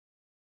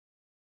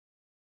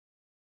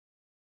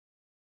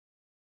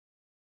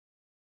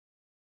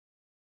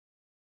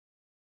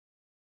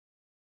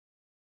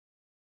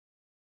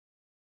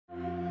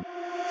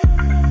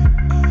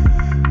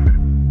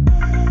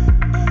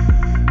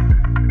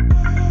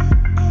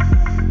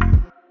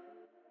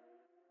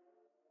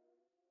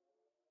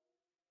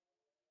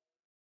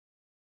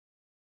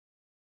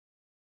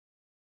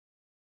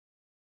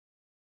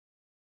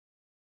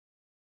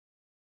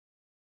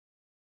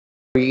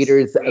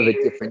Creators of a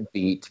Different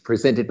Beat,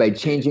 presented by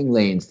Changing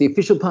Lanes, the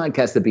official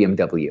podcast of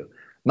BMW.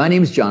 My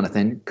name is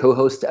Jonathan,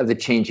 co-host of the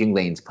Changing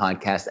Lanes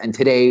podcast, and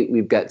today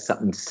we've got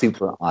something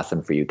super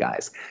awesome for you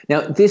guys.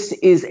 Now, this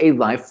is a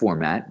live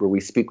format where we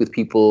speak with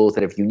people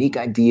that have unique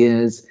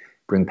ideas,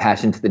 bring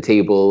passion to the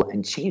table,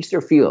 and change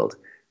their field.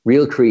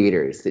 Real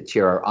creators that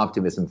share our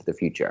optimism for the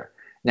future.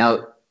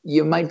 Now,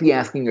 you might be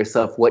asking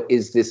yourself, what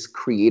is this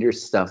creator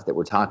stuff that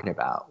we're talking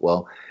about?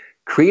 Well,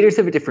 Creators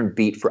of a Different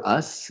Beat for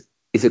us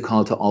is a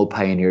call to all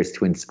pioneers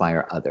to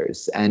inspire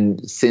others.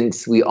 And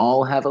since we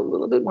all have a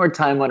little bit more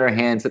time on our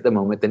hands at the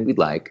moment than we'd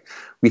like,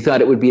 we thought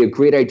it would be a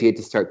great idea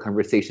to start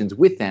conversations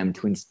with them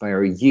to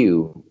inspire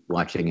you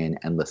watching in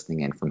and listening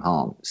in from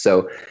home.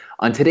 So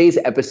on today's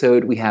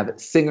episode, we have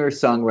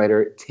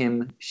singer-songwriter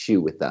Tim Schou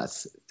with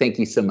us. Thank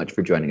you so much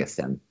for joining us,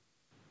 Tim.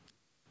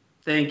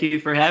 Thank you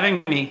for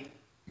having me.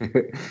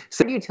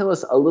 So can you tell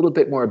us a little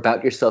bit more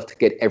about yourself to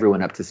get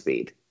everyone up to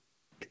speed?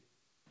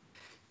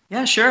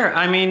 Yeah, sure.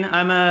 I mean,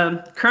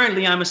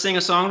 currently I'm a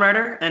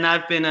singer-songwriter, and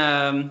I've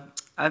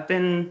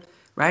been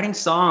writing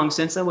songs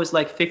since I was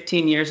like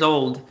 15 years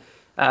old.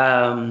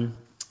 And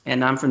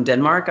I'm from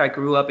Denmark. I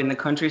grew up in the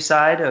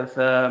countryside of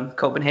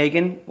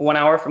Copenhagen, 1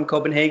 hour from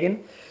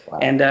Copenhagen. Wow.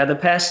 And the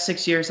past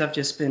 6 years, I've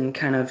just been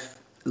kind of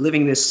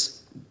living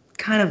this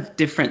kind of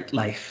different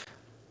life.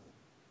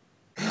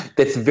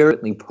 That's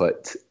very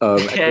put.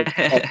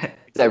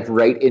 Dive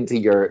right into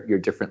your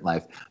different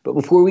life. But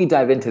before we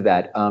dive into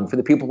that, for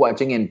the people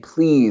watching in,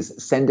 please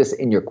send us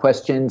in your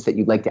questions that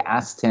you'd like to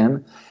ask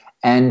Tim,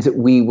 and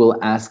we will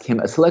ask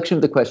him a selection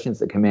of the questions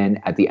that come in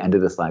at the end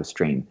of this live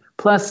stream.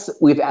 Plus,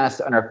 we've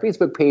asked on our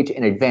Facebook page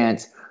in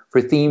advance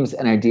for themes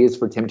and ideas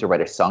for Tim to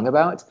write a song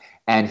about,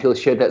 and he'll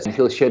share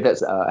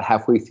that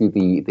halfway through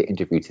the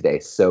interview today.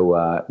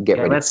 So get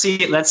ready.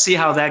 Let's see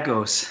how that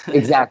goes.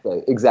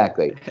 Exactly.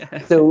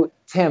 So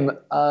Tim,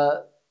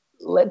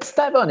 let's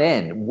dive on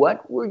in.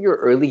 What were your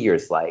early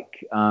years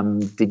like?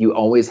 Did you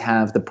always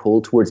have the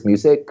pull towards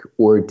music,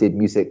 or did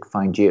music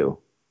find you?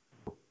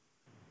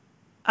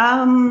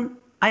 I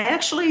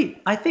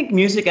think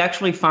music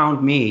actually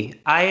found me.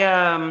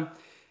 I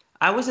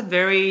was a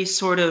very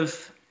sort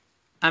of,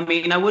 I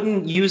mean, I would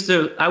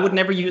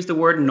never use the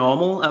word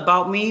normal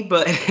about me,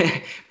 but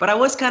but I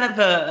was kind of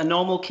a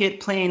normal kid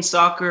playing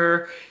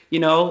soccer,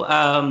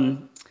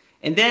 and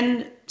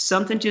then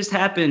something just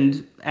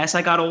happened as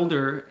I got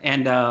older.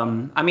 And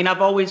I mean,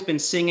 I've always been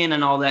singing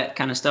and all that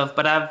kind of stuff,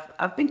 but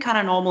I've been kind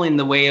of normal in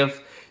the way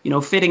of,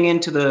 fitting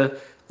into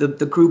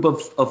the group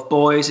of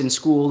boys in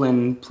school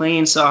and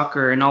playing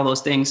soccer and all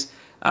those things.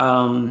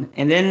 And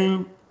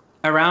then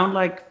around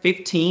like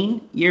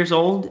 15 years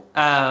old,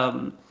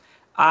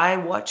 I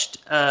watched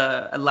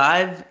a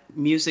live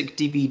music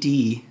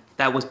DVD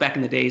that was back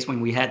in the days when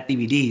we had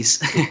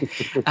DVDs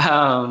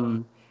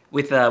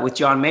with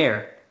John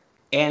Mayer.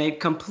 And it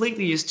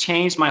completely just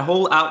changed my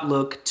whole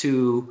outlook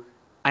to,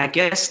 I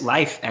guess,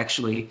 life,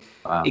 actually.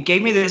 Wow. It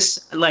gave me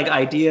this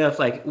idea of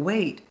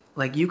wait,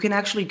 you can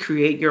actually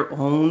create your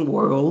own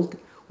world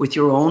with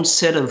your own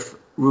set of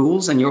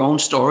rules and your own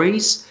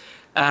stories.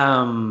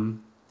 And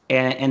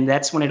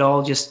that's when it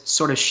all just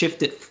sort of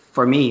shifted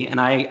for me. And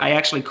I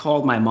actually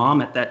called my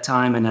mom at that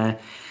time, and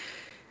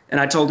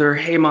I told her,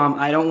 hey, Mom,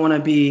 I don't want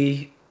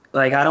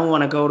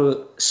to go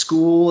to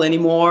school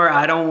anymore.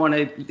 I don't want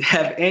to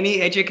have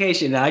any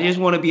education. I just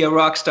want to be a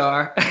rock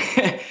star.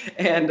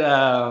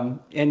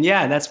 and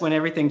yeah, that's when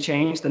everything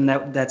changed. And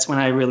that's when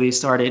I really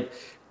started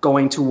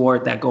going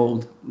toward that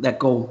goal.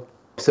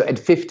 So at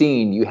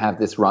 15, you have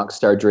this rock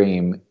star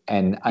dream,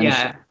 and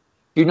sure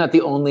you're not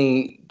the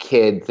only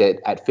kid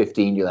that at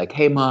 15 you're like,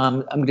 hey,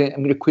 Mom, I'm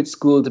gonna quit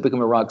school to become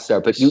a rock star.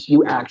 But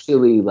you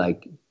actually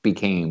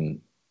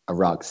became a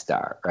rock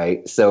star,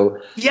 right? So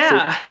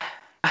yeah.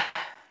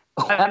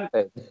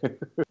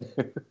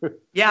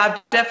 Yeah,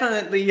 I've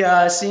definitely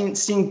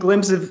seen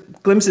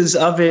glimpses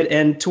of it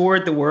and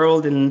toured the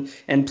world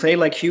and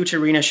played huge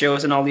arena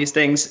shows and all these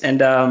things.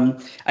 And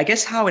I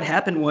guess how it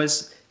happened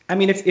was, I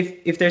mean,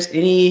 if there's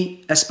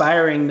any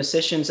aspiring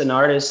musicians and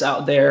artists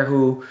out there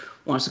who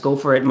wants to go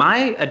for it,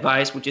 my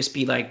advice would just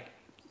be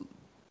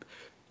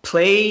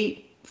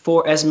play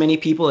for as many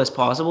people as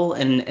possible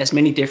and as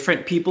many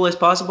different people as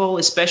possible,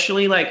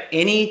 especially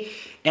any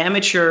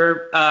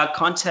amateur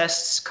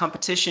contests,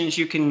 competitions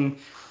you can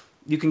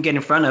get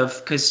in front of,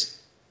 because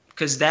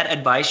that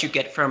advice you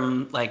get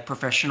from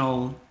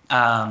professional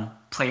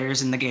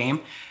players in the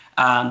game,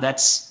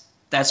 that's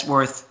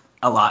worth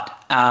a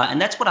lot.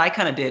 And that's what I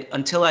kind of did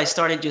until I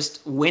started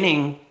just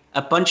winning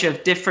a bunch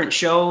of different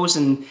shows,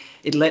 and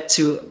it led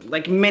to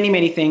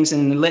many things,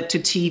 and it led to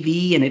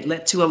TV, and it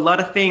led to a lot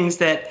of things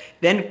that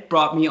then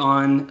brought me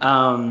on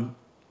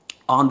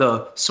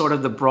the sort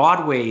of the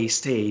Broadway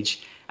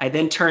stage. I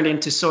then turned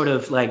into sort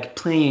of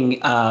playing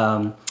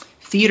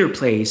theater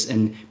plays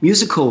and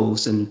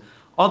musicals and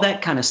all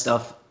that kind of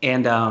stuff.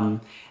 And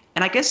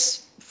I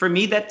guess for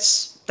me,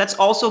 that's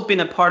also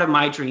been a part of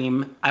my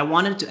dream. I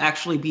wanted to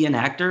actually be an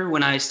actor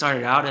when I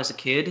started out as a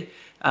kid.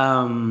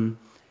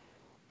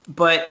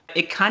 But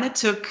it kind of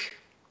took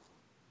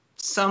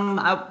some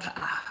I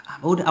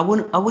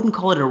wouldn't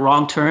call it a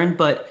wrong turn,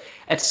 but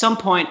at some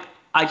point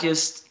I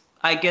guess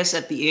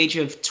at the age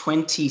of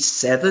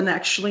 27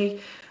 actually,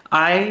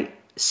 I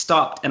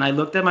stopped and I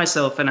looked at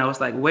myself and I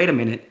was like, wait a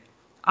minute,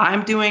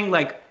 I'm doing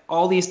like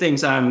all these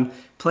things. I'm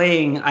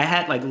playing. I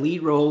had like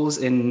lead roles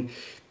in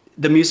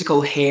the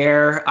musical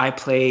Hair. I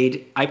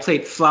played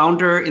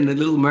Flounder in The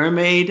Little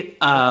Mermaid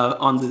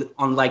on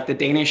like the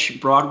Danish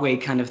Broadway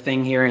kind of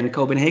thing here in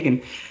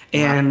Copenhagen,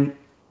 Wow.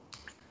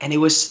 and it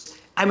was,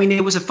 I mean,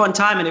 it was a fun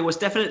time, and it was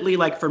definitely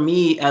like for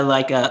me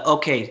like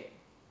okay,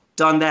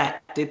 done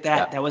that, did Yeah.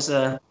 that. That was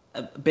a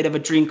bit of a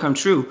dream come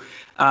true.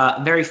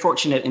 Very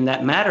fortunate in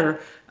that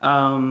matter.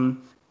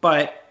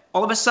 But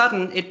all of a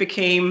sudden, it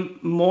became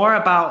more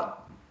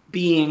about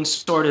being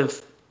sort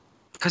of,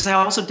 because I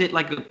also did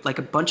like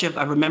a bunch of,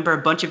 I remember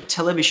a bunch of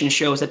television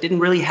shows that didn't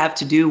really have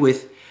to do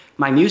with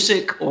my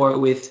music or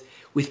with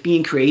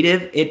being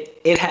creative.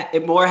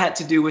 It more had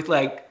to do with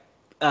like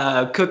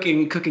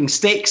cooking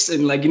steaks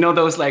and like, you know,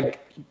 those like,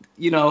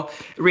 you know,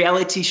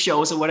 reality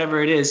shows or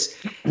whatever it is.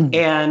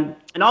 And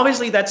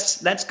obviously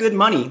that's good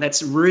money.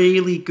 That's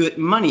really good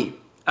money.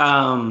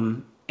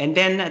 And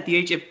then at the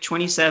age of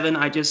 27,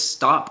 I just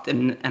stopped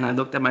and I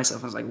looked at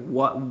myself. I was like,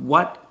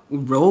 what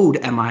road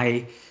am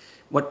I,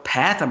 what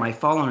path am I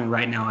following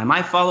right now? Am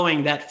I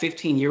following that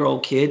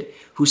 15-year-old kid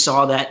who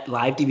saw that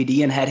live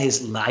DVD and had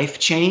his life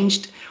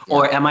changed? Yeah.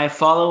 Or am I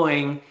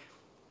following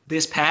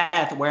this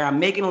path where I'm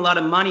making a lot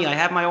of money? I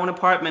have my own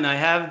apartment. I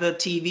have the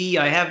TV.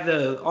 I have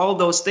all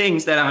those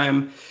things that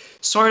I'm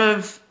sort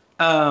of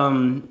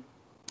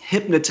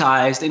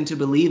hypnotized into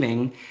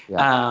believing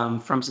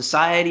from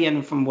society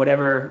and from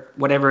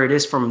whatever it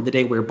is from the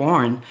day we're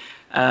born.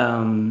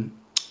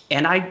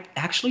 And I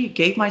actually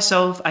gave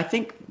myself, I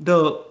think,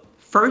 the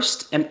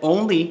first and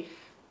only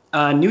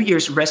New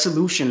Year's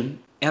resolution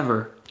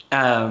ever.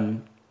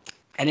 And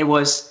it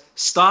was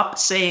stop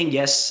saying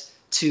yes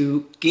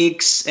to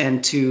gigs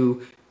and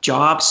to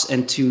jobs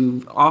and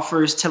to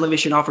offers,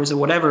 television offers or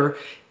whatever,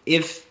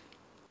 if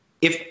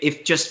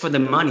just for the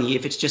money,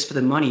 if it's just for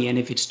the money, and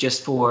if it's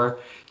just for,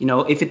 you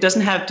know, if it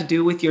doesn't have to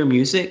do with your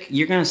music,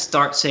 you're going to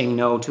start saying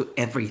no to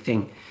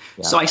everything.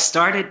 Yeah. So I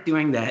started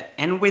doing that.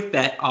 And with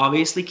that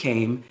obviously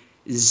came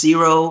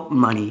zero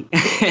money.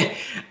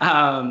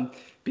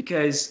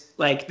 Because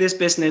like this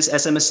business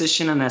as a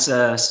musician and as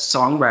a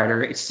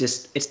songwriter,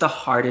 it's the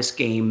hardest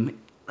game,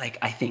 like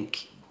I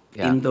think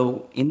in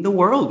the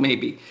world,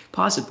 maybe,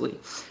 possibly.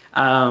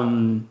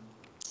 And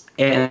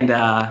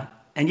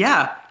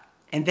yeah,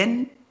 and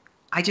then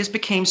I just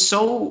became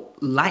so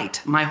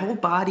light, my whole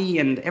body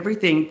and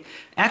everything.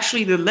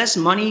 Actually, the less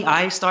money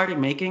I started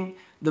making,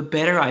 the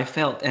better I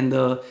felt, and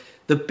the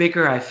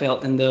bigger I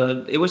felt, and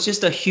it was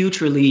just a huge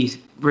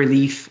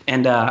relief.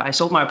 And I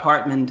sold my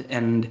apartment,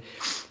 and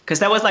because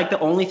that was like the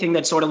only thing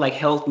that sort of like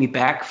held me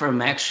back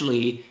from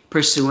actually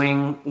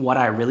pursuing what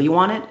I really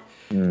wanted.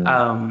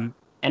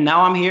 And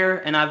now I'm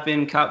here, and I've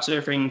been couch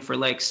surfing for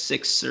like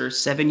 6 or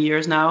 7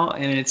 years now,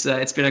 and it's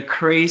been a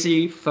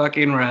crazy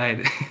fucking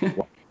ride.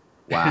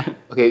 Wow.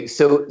 Okay,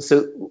 so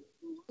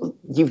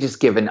you've just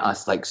given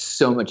us like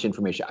so much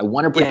information. I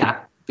want to bring it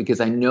up because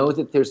I know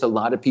that there's a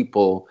lot of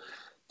people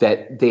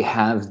that they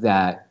have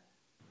that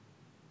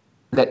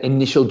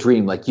initial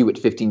dream, like you at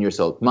 15 years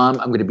old. Mom,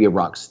 I'm going to be a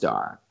rock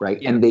star,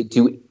 right? Yeah. And they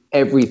do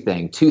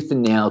everything tooth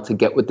and nail to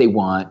get what they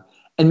want.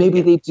 And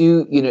maybe they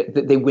do, you know,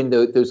 they win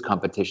those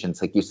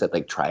competitions, like you said,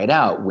 like try it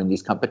out, win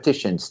these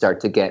competitions, start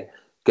to get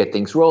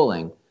things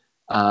rolling.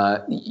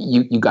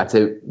 You got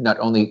to not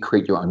only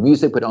create your own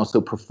music, but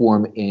also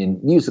perform in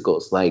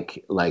musicals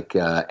like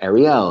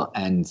Ariel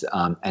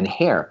and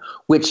Hair,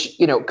 which,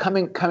 you know,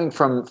 coming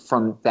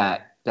from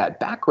that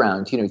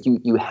background, you know,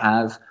 you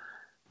have,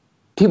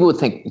 people would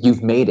think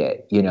you've made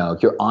it. You know,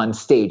 you're on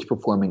stage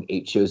performing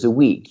 8 shows a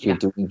week. You're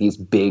doing these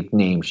big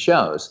name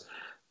shows,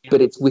 but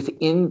it's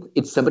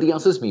somebody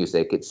else's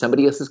music. It's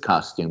somebody else's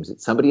costumes.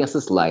 It's somebody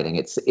else's lighting.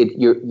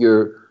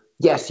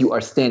 Yes, you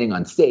are standing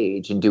on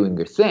stage and doing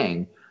your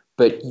thing,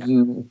 but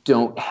you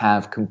don't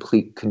have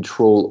complete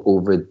control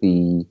over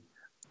the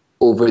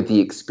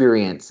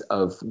experience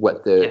of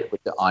what the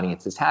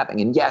audience is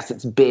having. And yes,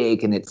 it's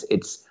big and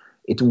it's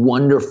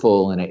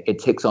wonderful and it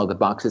ticks all the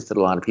boxes that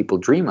a lot of people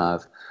dream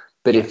of.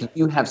 But if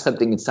you have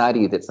something inside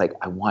of you that's like,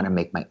 I want to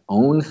make my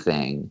own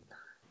thing,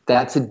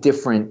 that's a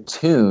different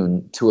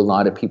tune to a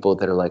lot of people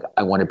that are like,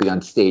 I want to be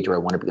on stage or I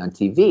want to be on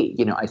TV.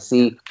 You know, I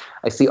see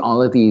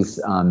all of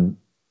these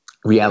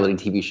reality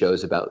TV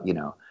shows about, you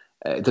know,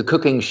 the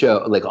cooking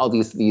show, like all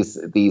these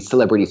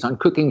celebrities on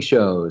cooking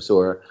shows,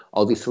 or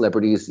all these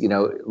celebrities, you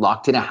know,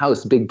 locked in a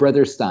house, Big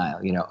Brother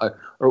style, you know,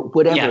 or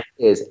whatever it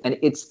is. And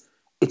it's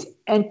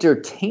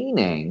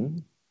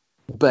entertaining,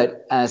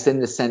 but as in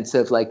the sense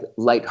of like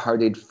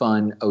lighthearted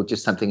fun,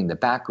 just something in the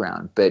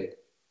background. But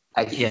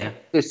I think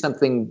there's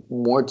something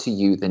more to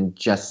you than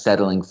just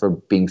settling for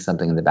being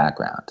something in the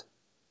background.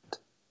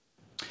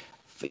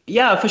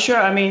 Yeah, for sure.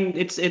 I mean,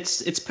 it's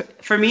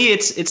for me,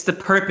 it's the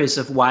purpose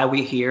of why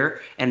we're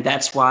here, and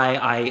that's why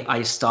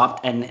I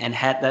stopped and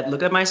had that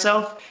look at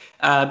myself.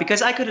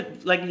 because I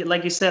could,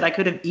 like you said, I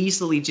could have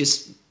easily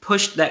just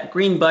pushed that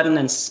green button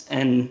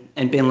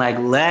and been like,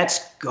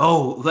 let's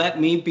go, let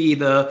me be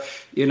the,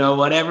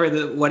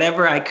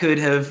 whatever I could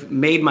have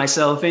made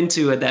myself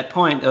into at that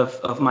point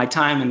of my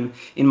time and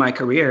in my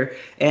career.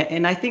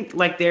 And I think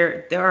like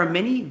there are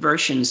many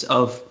versions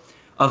of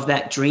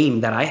that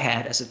dream that I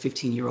had as a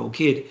 15-year-old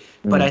kid.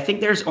 But I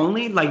think there's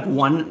only like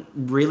one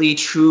really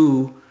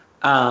true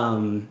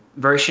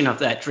version of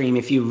that dream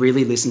if you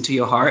really listen to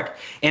your heart.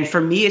 And for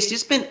me, it's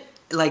just been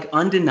like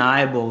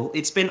undeniable.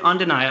 It's been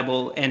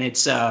undeniable, and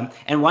it's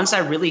and once I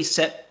really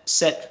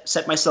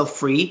set myself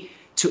free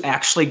to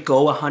actually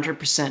go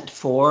 100%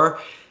 for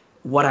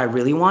what I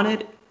really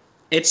wanted,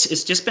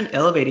 it's just been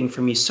elevating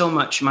for me so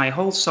much. My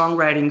whole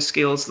songwriting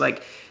skills,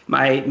 like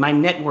my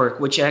network,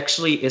 which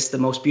actually is the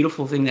most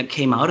beautiful thing that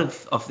came out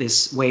of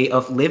this way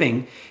of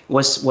living,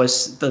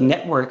 was the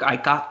network I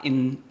got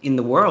in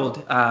the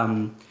world,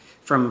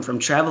 from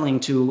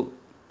traveling to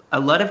a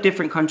lot of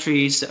different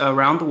countries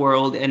around the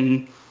world,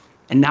 and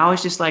now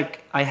it's just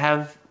like I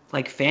have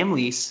like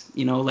families,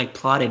 like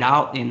plotted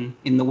out in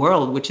the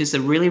world, which is a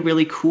really,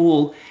 really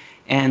cool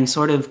and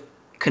sort of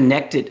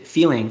connected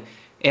feeling.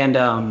 And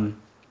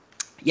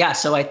yeah,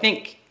 so I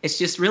think it's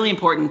just really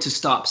important to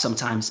stop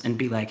sometimes and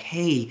be like,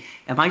 hey,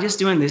 am I just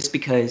doing this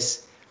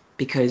because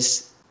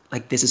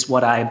like this is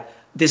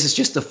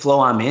just the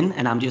flow I'm in,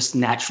 and I'm just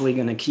naturally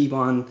going to keep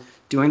on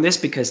doing this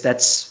because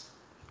that's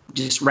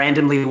just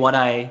randomly what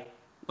I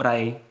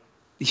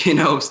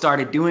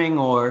started doing,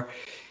 or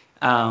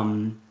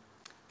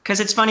because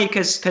it's funny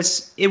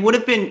because it would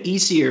have been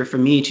easier for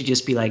me to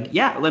just be like,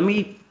 yeah, let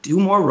me do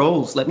more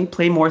roles, let me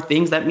play more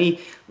things, let me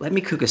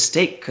cook a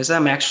steak because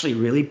I'm actually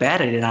really bad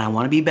at it and I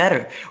want to be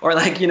better, or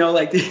like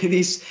like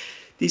these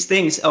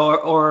things,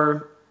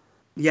 or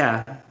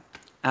yeah,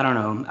 I don't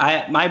know.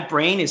 My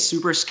brain is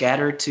super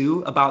scattered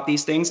too about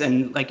these things,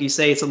 and like you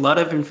say, it's a lot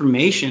of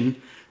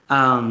information,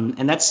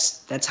 and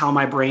that's how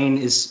my brain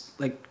is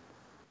like.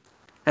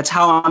 That's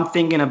how I'm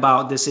thinking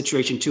about this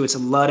situation too. It's a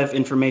lot of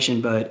information,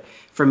 but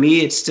for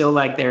me, it's still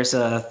like there's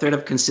a thread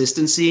of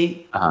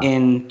consistency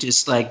in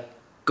just like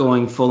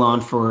going full on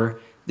for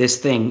this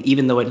thing,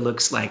 even though it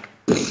looks like,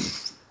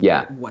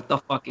 yeah, what the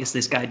fuck is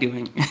this guy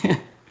doing?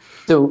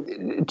 So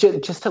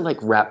just to like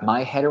wrap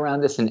my head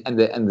around this, and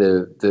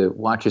the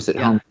watchers at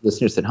home,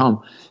 listeners at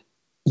home,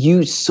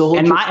 you sold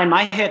and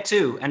my head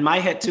too. I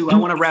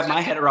want to wrap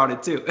my head around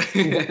it too.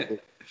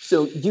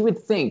 So you would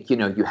think,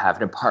 you have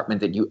an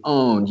apartment that you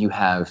own, you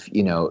have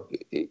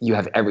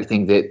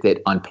everything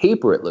that on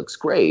paper it looks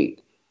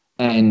great,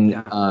 and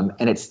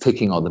it's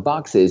ticking all the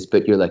boxes,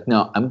 but you're like,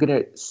 no, I'm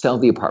going to sell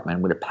the apartment.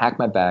 I'm going to pack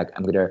my bag.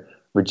 I'm going to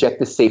reject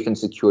the safe and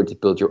secure to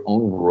build your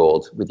own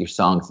world with your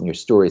songs and your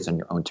stories on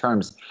your own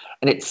terms.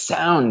 And it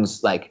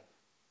sounds like,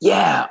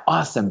 yeah,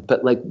 awesome.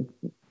 But like,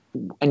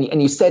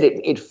 and you said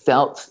it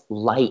felt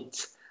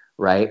light,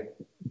 right?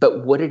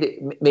 But what did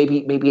it,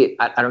 maybe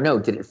I don't know,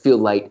 did it feel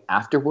light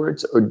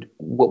afterwards, or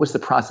what was the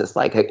process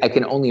like? I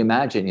can only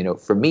imagine,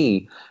 for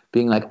me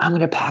being like, I'm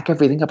going to pack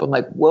everything up. I'm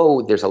like,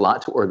 whoa, there's a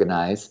lot to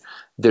organize.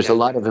 There's a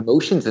lot of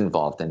emotions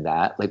involved in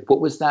that. Like, what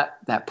was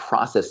that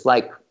process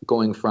like,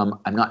 going from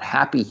I'm not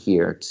happy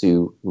here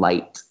to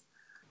light?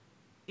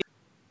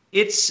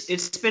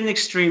 It's been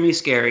extremely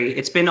scary.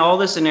 It's been all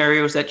the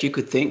scenarios that you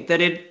could think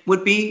that it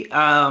would be.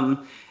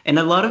 And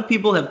a lot of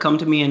people have come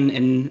to me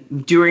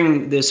and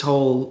during this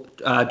whole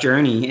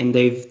journey, and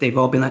they've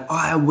all been like, oh,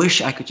 I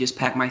wish I could just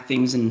pack my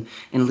things and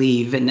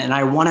leave, and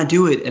I want to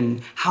do it.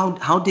 And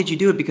how did you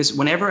do it? Because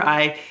whenever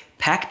I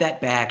pack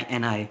that bag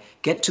and I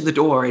get to the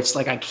door, it's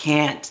like I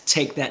can't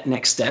take that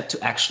next step to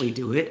actually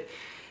do it.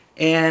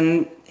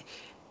 And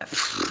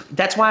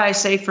that's why I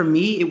say for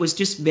me, it was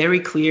just very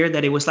clear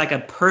that it was like a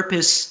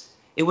purpose.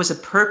 It was a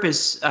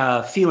purpose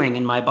feeling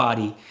in my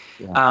body.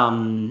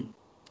 Yeah.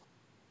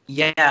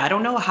 I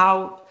don't know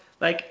how,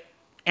 like,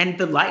 and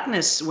the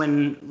lightness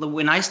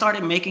when I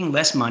started making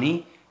less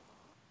money,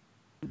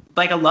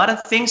 like a lot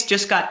of things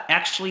just got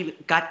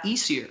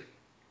easier.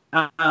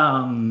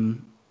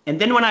 And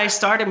then when I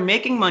started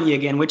making money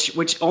again,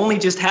 which only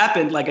just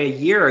happened like a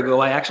year ago,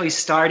 I actually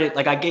started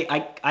like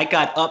I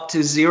got up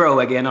to zero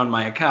again on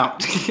my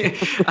account,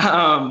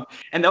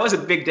 and that was a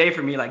big day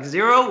for me. Like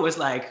zero was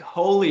like,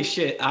 holy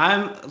shit,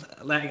 I'm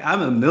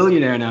a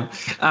millionaire now.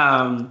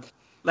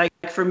 Like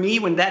for me,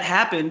 when that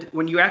happened,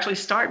 when you actually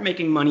start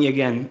making money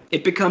again,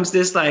 it becomes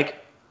kind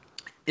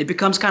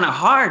of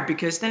hard,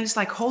 because then it's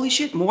like, holy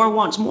shit, more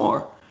wants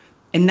more.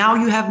 And now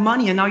you have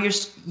money, and now you're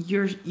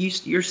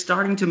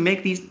starting to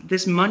make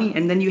this money,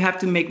 and then you have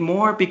to make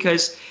more,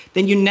 because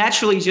then you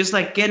naturally just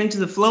like get into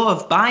the flow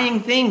of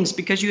buying things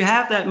because you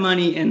have that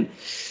money. And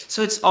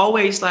so it's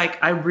always like,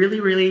 I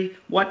really, really,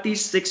 what these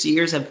 6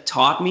 years have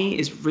taught me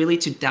is really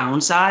to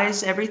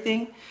downsize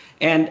everything.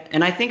 And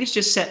I think it's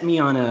just set me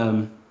on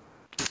a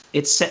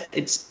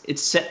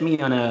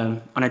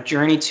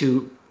journey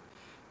to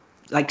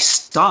like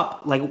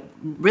stop, like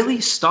really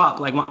stop.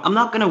 Like I'm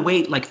not gonna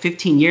wait like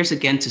 15 years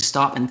again to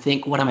stop and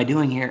think, what am I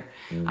doing here?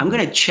 I'm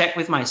gonna check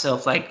with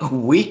myself like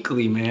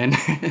weekly, man.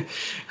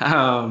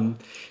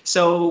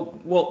 So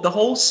well, the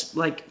whole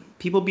like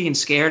people being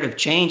scared of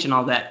change and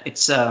all that,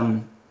 it's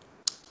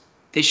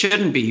they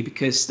shouldn't be,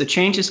 because the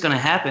change is gonna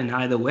happen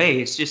either way.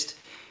 It's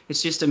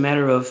just a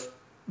matter of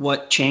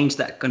what change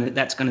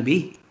that's gonna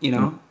be, you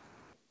know.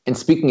 And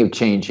speaking of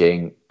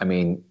changing, I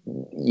mean,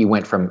 you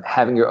went from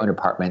having your own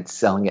apartment,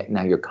 selling it,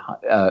 now you're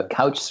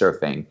couch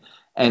surfing,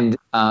 and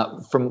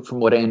from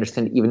what I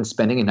understand, even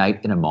spending a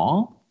night in a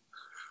mall.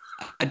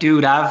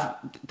 Dude,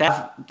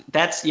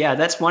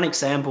 that's one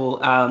example.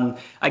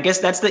 I guess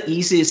that's the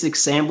easiest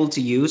example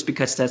to use,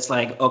 because that's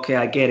like, okay,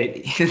 I get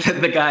it.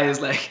 The guy is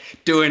like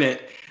doing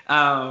it.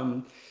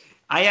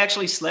 I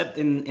actually slept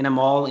in a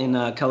mall in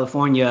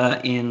California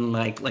in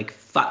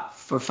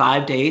for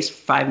 5 days,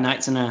 5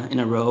 nights in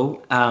a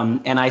row,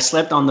 and I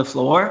slept on the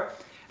floor.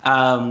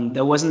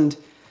 There wasn't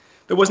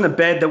a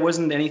bed, there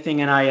wasn't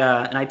anything, and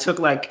I took,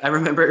 like, I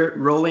remember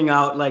rolling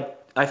out, like,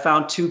 I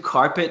found 2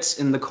 carpets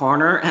in the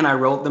corner and I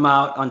rolled them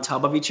out on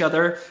top of each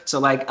other. So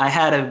like I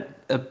had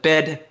a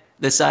bed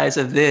the size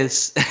of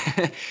this,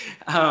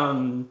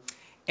 and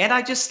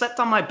I just slept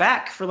on my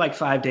back for like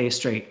 5 days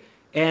straight.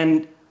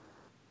 And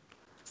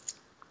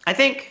I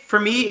think for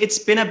me, it's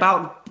been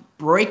about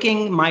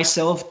breaking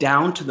myself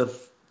down to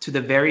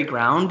the very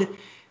ground,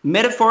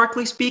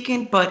 metaphorically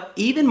speaking, but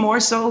even more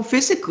so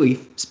physically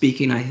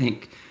speaking, I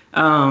think.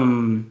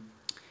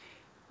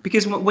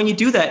 Because when you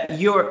do that,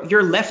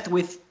 you're left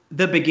with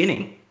the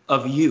beginning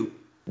of you.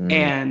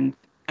 And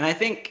I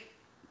think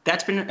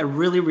that's been a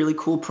really, really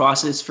cool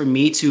process for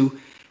me to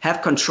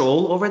have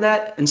control over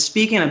that. And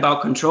speaking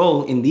about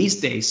control in these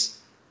days,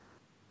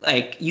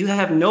 like, you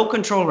have no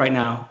control right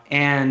now.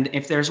 And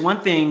if there's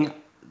one thing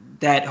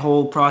that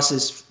whole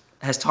process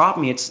has taught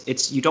me,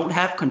 it's you don't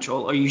have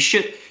control, or you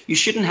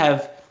shouldn't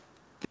have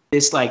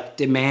this like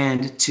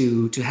demand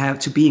to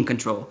be in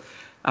control.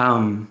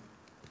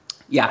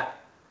 Yeah.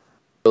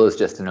 Control is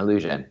just an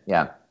illusion.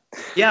 Yeah.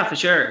 Yeah, for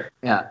sure.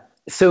 Yeah.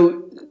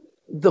 So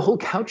the whole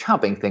couch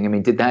hopping thing, I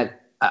mean, did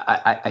that,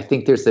 I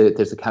think there's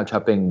a couch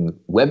hopping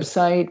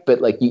website, but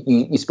like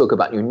you spoke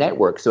about your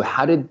network. So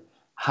how did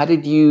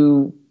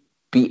you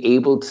be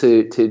able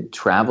to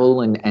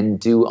travel and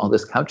do all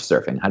this couch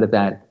surfing? How did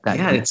that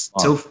yeah, it's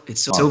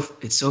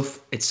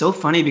so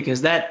funny,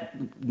 because that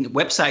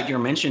website you're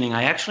mentioning,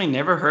 I actually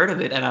never heard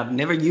of it, and I've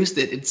never used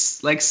it.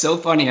 It's like so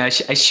funny. I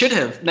should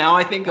have. Now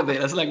I think of it,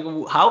 I was like,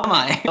 how am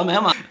I? How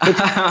am I?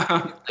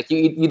 Like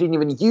you didn't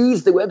even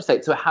use the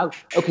website. So how?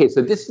 Okay,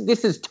 so this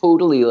is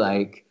totally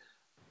like,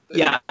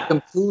 yeah,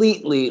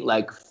 completely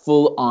like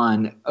full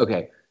on.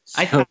 Okay.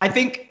 So, I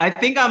think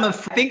actually I'm a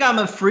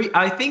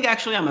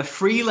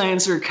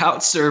freelancer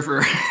couch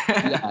surfer.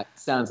 yeah,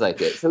 sounds like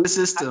it. So the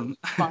system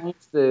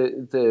finds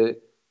the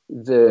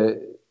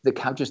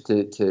couches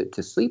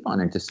to sleep on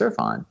and to surf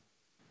on.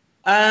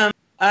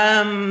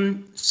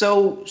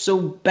 So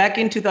back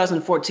in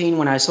 2014,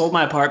 when I sold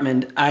my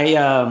apartment,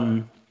 I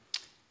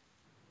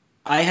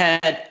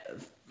had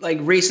like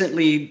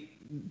recently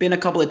been a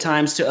couple of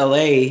times to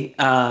LA,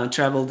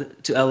 traveled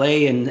to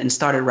LA and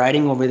started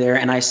writing over there.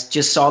 And I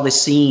just saw the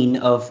scene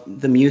of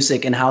the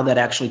music and how that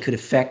actually could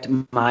affect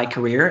my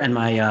career and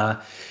my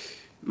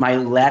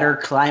ladder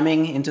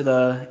climbing into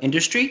the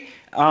industry.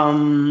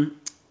 And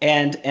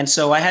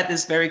so I had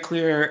this very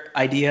clear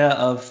idea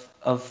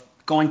of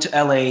going to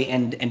LA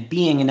and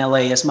being in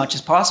LA as much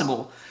as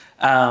possible.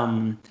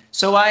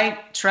 So I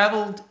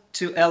traveled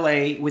to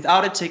LA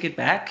without a ticket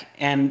back,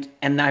 and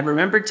I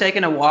remember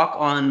taking a walk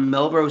on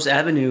Melrose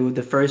Avenue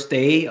the first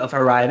day of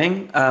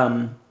arriving,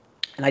 and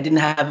I didn't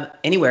have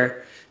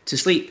anywhere to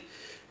sleep.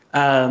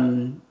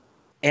 And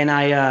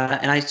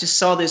I just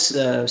saw this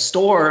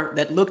store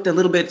that looked a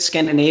little bit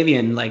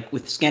Scandinavian, like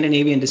with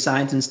Scandinavian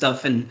designs and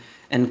stuff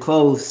and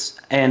clothes.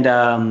 And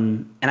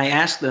I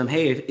asked them,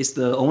 hey, is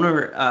the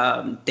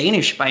owner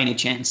Danish by any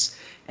chance?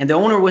 And the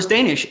owner was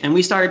Danish, and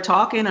we started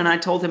talking, and I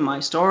told him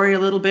my story a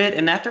little bit.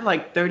 And after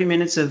like 30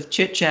 minutes of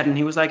chit chatting,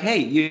 he was like, hey,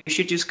 you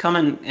should just come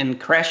and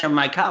crash on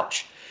my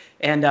couch.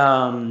 And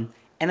then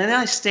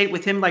I stayed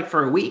with him like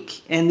for a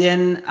week. And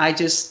then I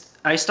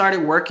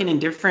started working in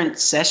different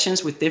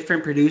sessions with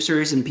different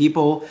producers and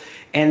people.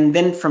 And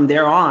then from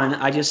there on,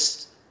 I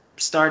just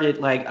started,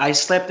 like, I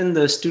slept in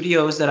the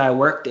studios that I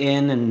worked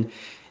in, and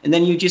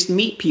then you just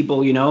meet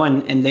people, you know,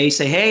 and they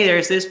say, hey,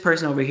 there's this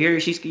person over here,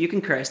 you can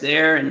crash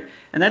there. And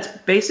that's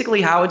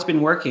basically how it's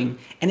been working.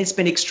 And it's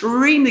been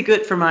extremely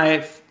good for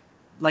my,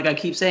 like I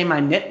keep saying, my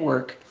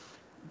network.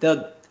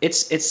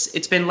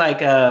 It's been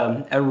like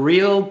a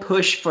real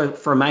push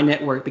for my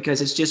network,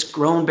 because it's just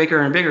grown bigger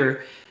and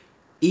bigger.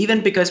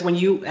 Even because when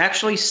you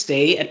actually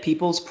stay at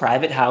people's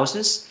private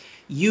houses,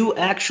 you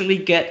actually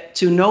get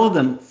to know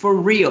them for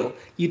real.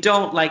 You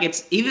don't, like,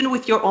 it's even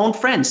with your own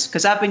friends,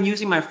 because I've been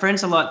using my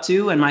friends a lot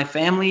too, and my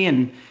family,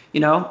 and,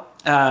 you know,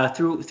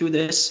 through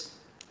this.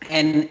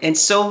 And it's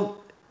so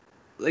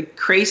like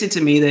crazy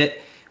to me that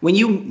when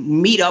you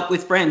meet up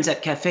with friends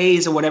at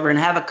cafes or whatever and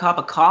have a cup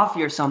of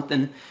coffee or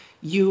something,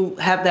 you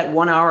have that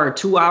 1 hour or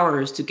 2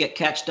 hours to get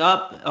catched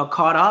up or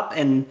caught up.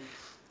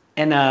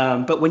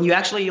 But when you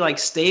actually like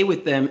stay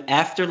with them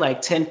after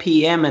like 10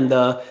 p.m. and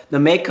the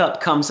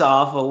makeup comes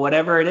off or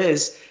whatever it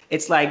is,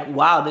 it's like,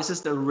 wow, this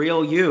is the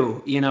real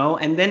you, you know?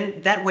 And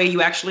then that way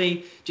you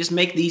actually just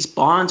make these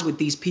bonds with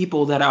these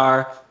people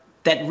that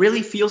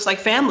really feels like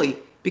family,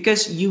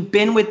 because you've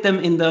been with them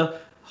in the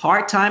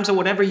hard times or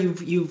whatever.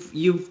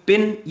 You've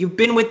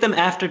been with them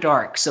after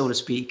dark, so to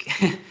speak.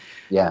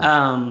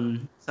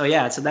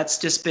 Yeah. So that's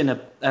just been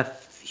a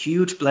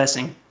huge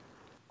blessing.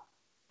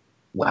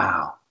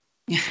 Wow.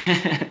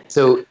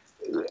 So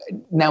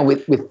now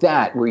with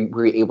that,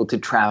 we're able to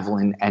travel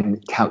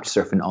and couch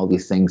surf and all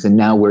these things. And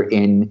now we're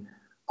in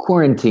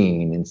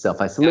quarantine and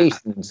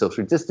self-isolation and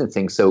social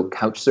distancing. So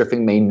couch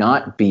surfing may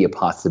not be a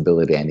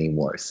possibility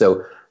anymore.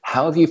 So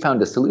how have you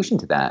found a solution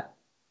to that?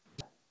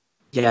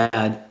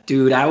 Yeah,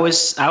 dude, I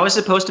was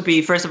supposed to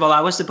be, first of all,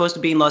 I was supposed to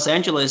be in Los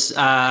Angeles.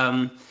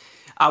 I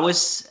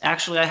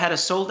had a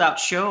sold out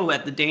show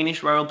at the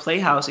Danish Royal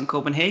Playhouse in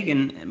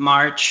Copenhagen,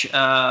 March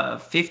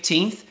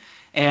 15th.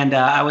 And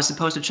I was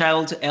supposed to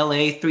travel to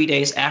LA 3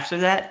 days after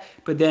that.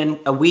 But then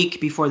a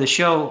week before the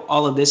show,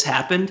 all of this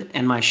happened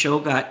and my show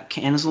got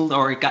canceled,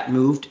 or it got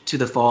moved to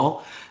the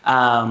fall.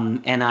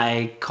 And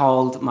I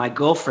called my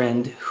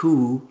girlfriend,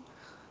 who,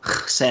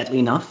 sadly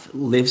enough,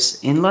 lives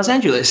in Los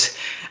Angeles.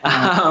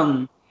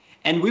 And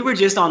we were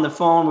just on the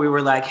phone. We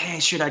were like,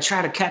 hey, should I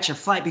try to catch a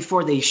flight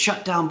before they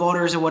shut down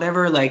borders or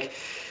whatever? Like,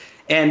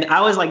 and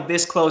I was like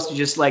this close to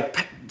just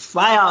like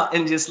fly out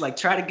and just like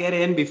try to get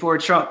in before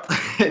Trump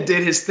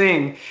did his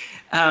thing.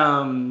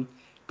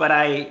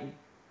 But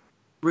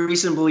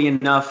reasonably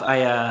enough,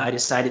 I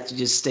decided to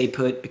just stay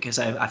put because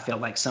I felt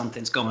like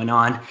something's going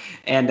on.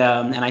 And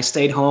I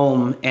stayed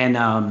home, and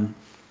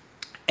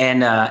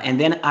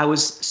then I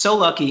was so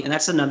lucky. And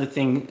that's another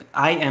thing.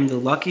 I am the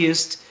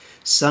luckiest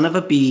son of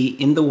a bee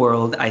in the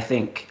world, I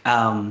think.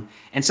 And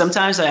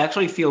sometimes I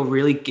actually feel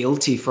really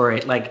guilty for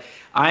it.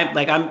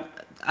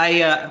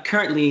 I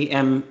currently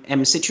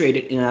am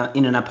situated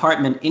in an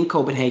apartment in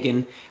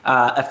Copenhagen.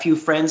 A few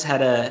friends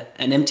had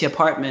an empty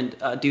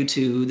apartment due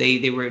to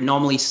they were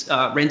normally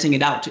renting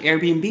it out to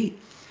Airbnb,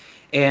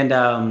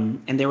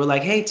 and they were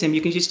like, "Hey Tim, you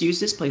can just use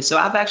this place." So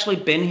I've actually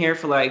been here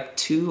for like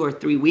 2 or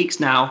 3 weeks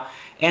now,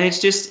 and it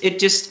just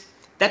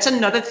that's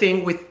another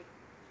thing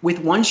with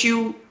once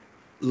you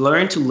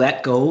learn to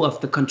let go of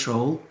the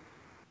control.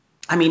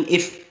 I mean,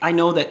 if I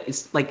know that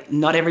it's like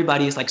not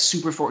everybody is like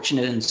super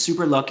fortunate and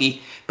super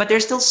lucky, but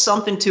there's still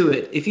something to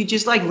it. If you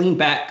just like lean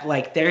back,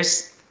 like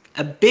there's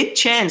a big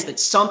chance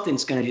that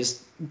something's going to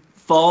just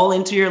fall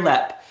into your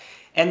lap.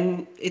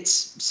 And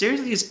it's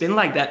been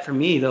like that for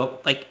me though,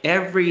 like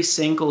every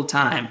single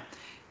time.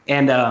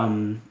 And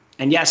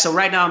yeah, so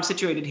right now I'm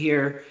situated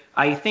here.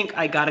 I think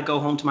I got to go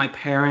home to my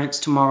parents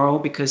tomorrow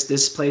because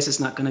this place is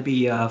not going to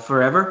be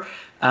forever.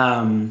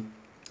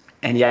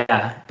 And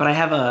yeah, but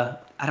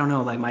I don't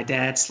know, like my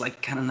dad's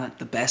like kind of not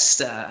the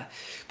best,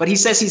 but he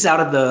says he's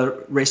out of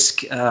the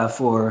risk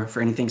for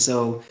anything.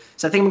 So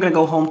I think I'm going to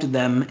go home to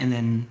them and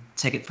then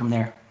take it from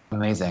there.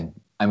 Amazing.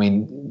 I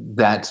mean,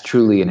 that's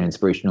truly an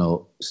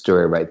inspirational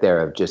story right there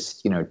of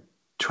just,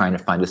 trying to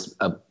find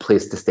a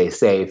place to stay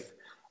safe,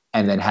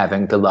 and then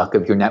having the luck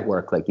of your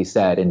network, like you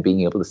said, and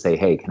being able to say,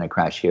 hey, can I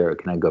crash here? Or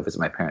can I go visit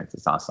my parents?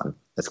 It's awesome.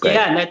 That's great.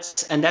 Yeah.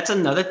 And that's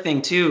another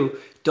thing too.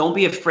 Don't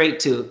be afraid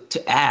to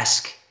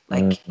ask.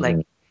 Like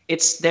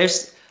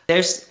there's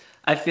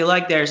I feel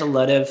like there's a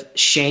lot of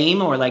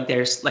shame, or like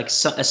there's like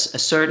a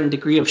certain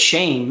degree of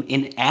shame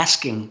in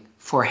asking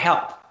for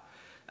help.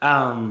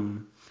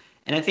 And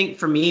I think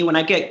for me, when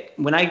I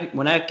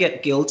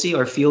get guilty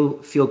or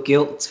feel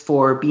guilt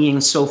for being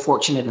so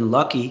fortunate and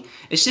lucky,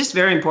 it's just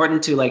very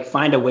important to like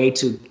find a way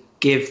to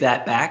give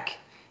that back.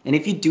 And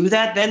if you do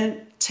that,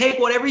 then take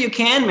whatever you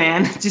can,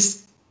 man.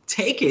 Just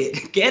take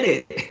it, get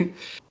it.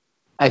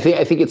 I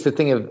think it's the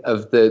thing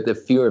of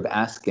the fear of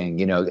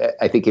asking.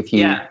 I think if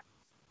you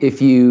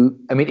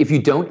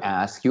don't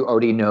ask, you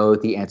already know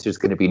the answer is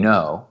going to be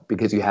no,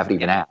 because you haven't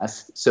even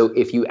asked. So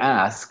if you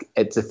ask,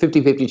 it's a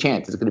 50-50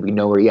 chance it's going to be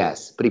no or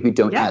yes. But if you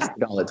don't ask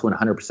at all, it's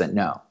 100%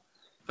 no.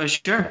 For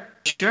sure.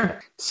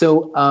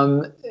 So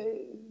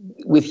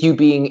with you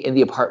being in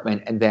the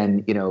apartment and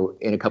then,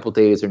 in a couple of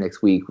days or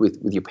next week with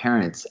your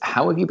parents,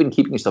 how have you been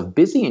keeping yourself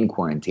busy in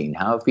quarantine?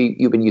 How have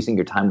you been using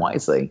your time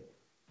wisely?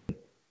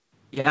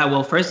 Yeah,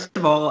 well, first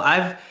of all,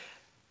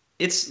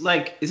 this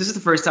is the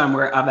first time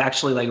where I've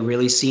actually like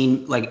really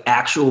seen like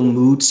actual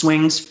mood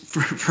swings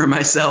for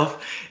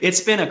myself. It's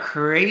been a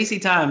crazy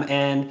time.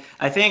 And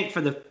I think for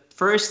the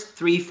first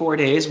 3-4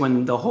 days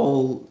when the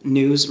whole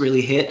news really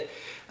hit,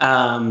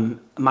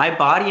 my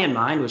body and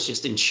mind was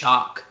just in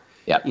shock.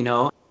 Yeah.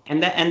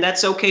 And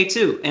that's okay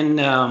too. And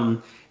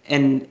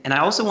I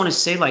also want to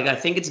say, like, I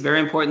think it's very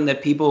important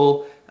that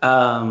people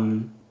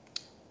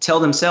tell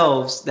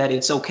themselves that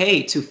it's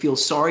okay to feel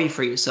sorry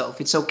for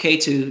yourself. It's okay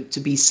to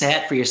be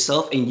sad for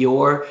yourself in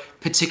your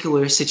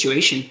particular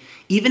situation.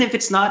 Even if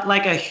it's not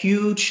like a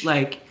huge,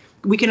 like,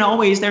 you can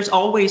always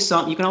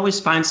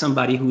find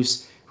somebody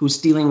who's who's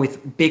dealing with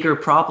bigger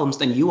problems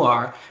than you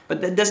are.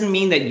 But that doesn't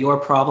mean that your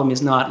problem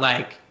is not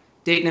like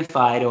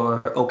dignified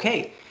or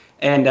okay.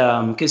 And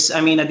because I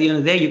mean, at the end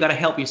of the day, you got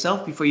to help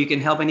yourself before you can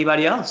help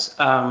anybody else.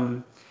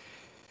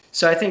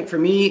 So I think for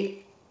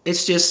me,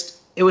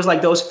 it was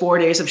like those 4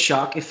 days of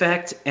shock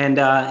effect, and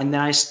then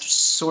I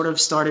sort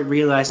of started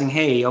realizing,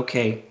 hey,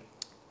 okay,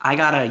 I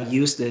gotta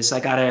use this. I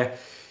gotta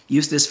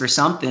use this for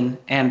something,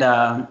 and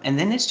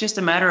then it's just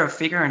a matter of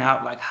figuring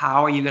out like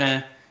how are you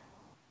gonna.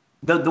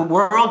 The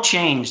world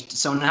changed,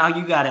 so now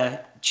you gotta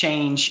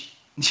change.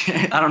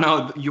 I don't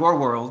know, your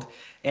world.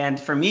 And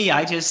for me,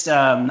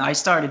 I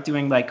started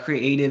doing like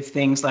creative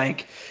things.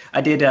 Like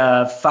I did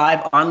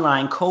 5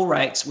 online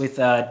co-writes with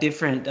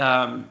different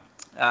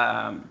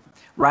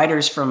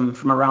writers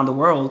from around the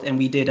world, and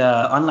we did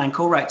online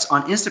co-writes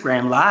on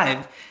Instagram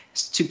Live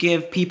to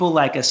give people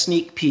like a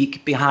sneak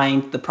peek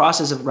behind the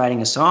process of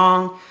writing a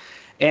song.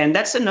 And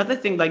that's another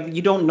thing, like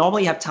you don't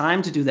normally have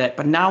time to do that,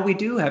 but now we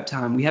do have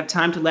time. We have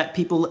time to let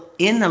people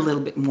in a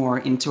little bit more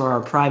into our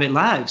private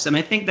lives. And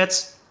I think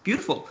that's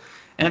beautiful.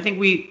 And I think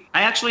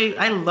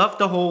I love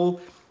the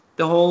whole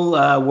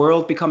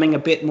world becoming a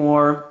bit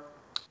more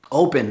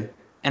open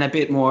and a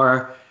bit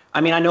more. I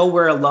mean, I know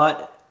we're a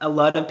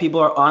lot of people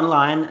are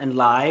online and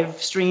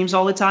live streams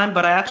all the time,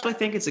 but I actually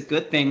think it's a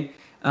good thing.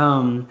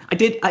 I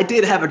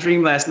did have a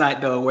dream last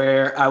night though,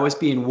 where I was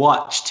being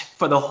watched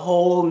for the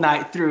whole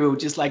night through,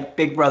 just like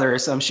Big Brother or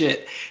some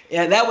shit.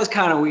 Yeah, that was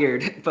kind of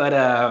weird, but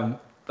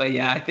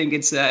yeah, I think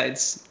it's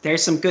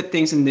there's some good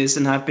things in this,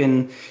 and I've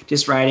been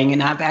just writing,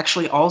 and I've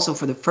actually also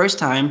for the first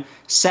time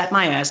sat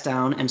my ass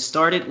down and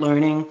started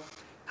learning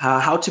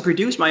how to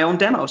produce my own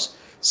demos.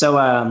 So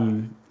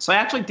I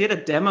actually did a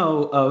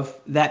demo of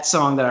that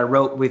song that I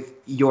wrote with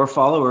your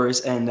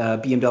followers and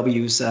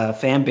BMW's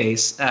fan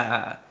base,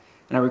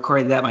 and I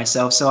recorded that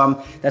myself.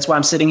 So that's why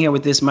I'm sitting here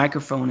with this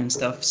microphone and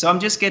stuff. So I'm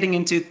just getting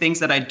into things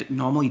that I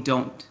normally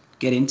don't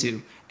get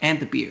into, and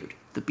the beard.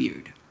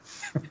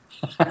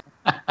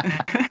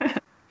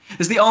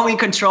 It's the only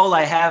control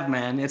I have,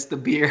 man. It's the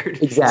beard.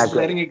 Exactly. Just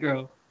letting it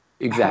grow.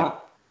 Exactly.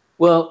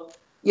 Well,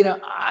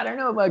 I don't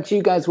know about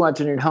you guys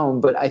watching at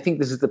home, but I think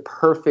this is the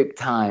perfect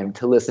time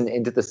to listen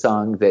into the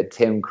song that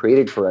Tim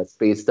created for us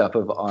based off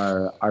of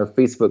our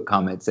Facebook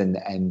comments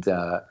and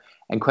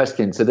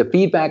questions. So the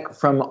feedback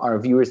from our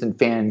viewers and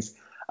fans,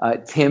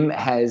 Tim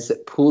has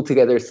pulled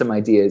together some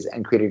ideas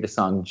and created a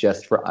song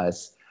just for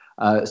us.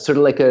 Sort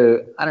of like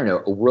a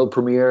world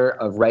premiere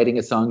of writing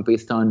a song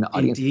based on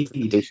audience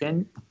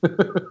participation.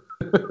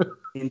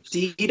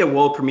 Indeed, a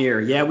world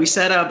premiere. Yeah, we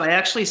set up. I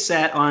actually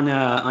sat on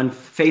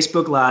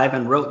Facebook Live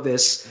and wrote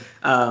this,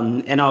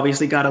 and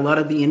obviously got a lot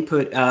of the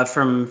input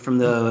from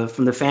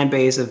the fan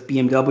base of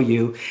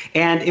BMW.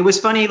 And it was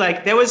funny.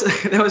 Like there was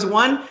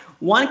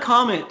one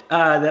comment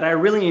that I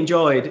really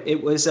enjoyed.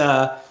 It was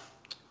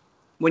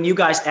when you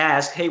guys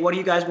asked, "Hey, what do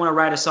you guys want to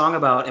write a song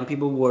about?" and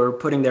people were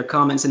putting their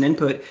comments and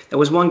input. There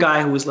was one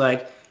guy who was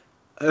like,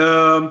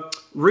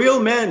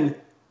 "Real men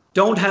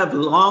don't have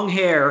long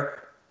hair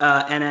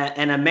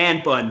and a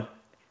man bun."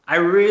 I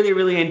really,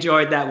 really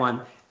enjoyed that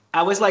one.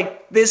 I was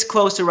like this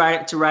close to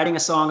writing a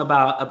song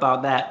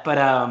about that, but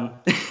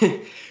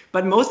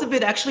but most of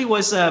it actually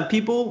was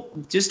people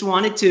just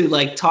wanted to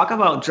like talk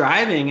about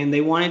driving, and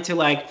they wanted to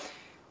like.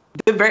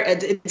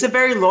 It's a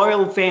very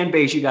loyal fan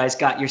base you guys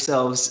got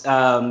yourselves.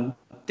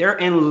 They're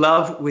in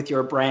love with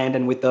your brand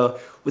and with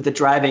the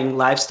driving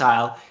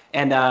lifestyle,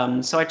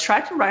 and so I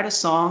tried to write a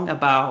song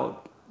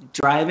about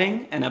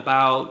driving and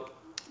about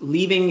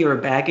leaving your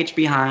baggage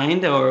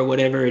behind or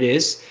whatever it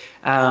is,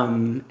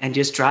 and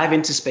just drive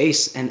into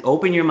space and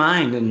open your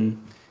mind and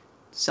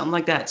something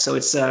like that. So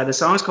it's the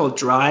song is called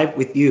 "Drive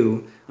with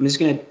You." I'm just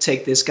gonna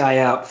take this guy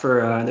out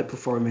for the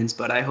performance,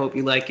 but I hope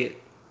you like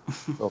it.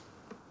 Cool.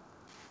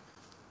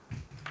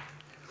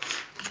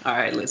 All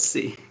right, let's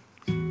see.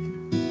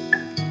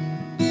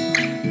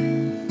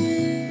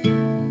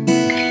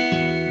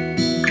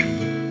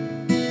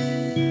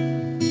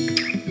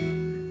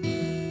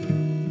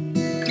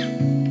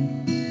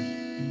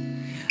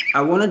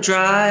 I wanna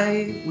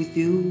drive with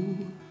you.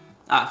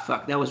 Ah,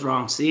 fuck, that was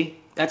wrong. See?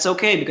 That's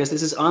okay because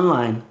this is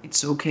online.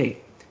 It's okay.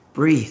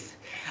 Breathe.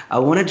 I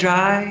wanna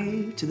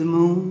drive to the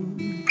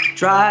moon,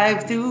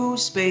 drive through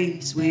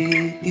space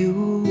with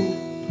you.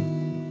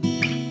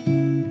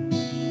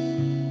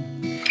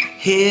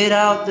 Head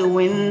out the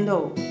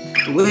window,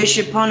 wish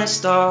upon a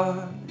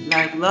star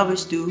like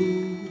lovers do.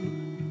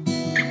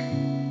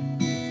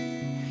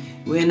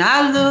 When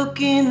I look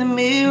in the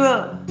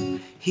mirror,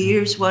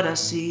 here's what I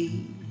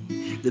see.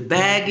 The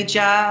baggage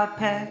I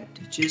packed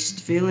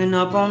just filling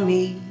up on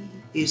me.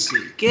 Is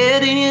it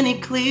getting any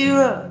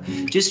clearer?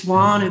 Just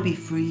wanna be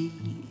free.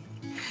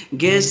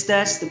 Guess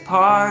that's the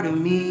part of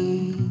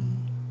me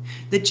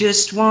that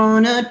just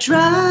wanna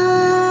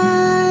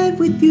drive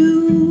with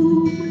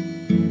you.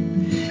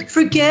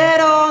 Forget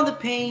all the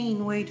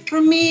pain, wait for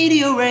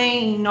meteor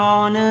rain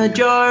on a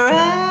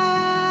joyride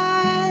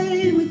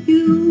with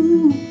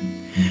you.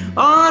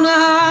 On a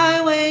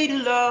highway to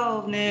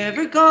love,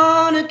 never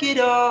gonna get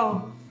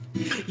off.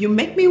 You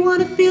make me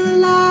wanna feel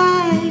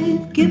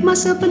alive, give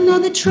myself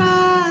another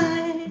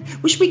try.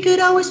 Wish we could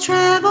always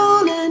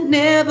travel and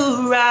never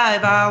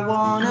arrive. I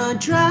wanna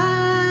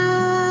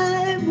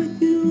drive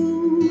with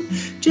you,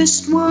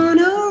 just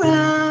wanna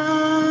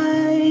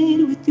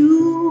ride with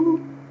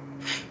you.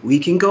 We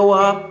can go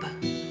up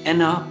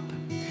and up,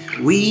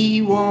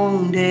 we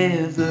won't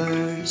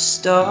ever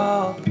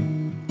stop.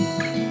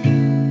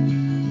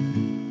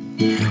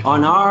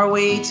 On our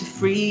way to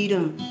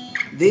freedom,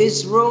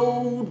 this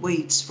road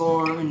waits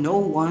for no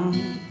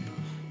one,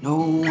 no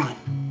one.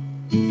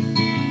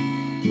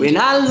 When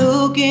I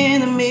look in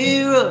the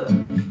mirror,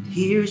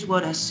 here's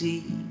what I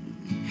see.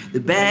 The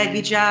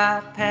baggage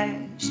I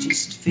packed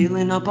just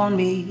filling up on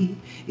me.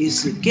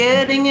 Is it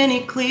getting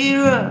any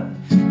clearer?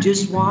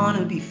 Just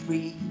wanna be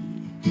free.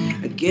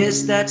 I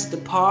guess that's the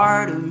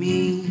part of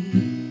me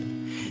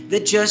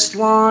that just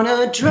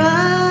wanna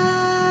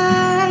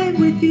drive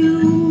with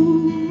you.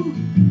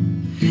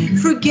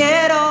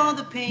 Forget all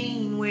the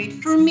pain,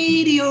 wait for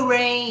meteor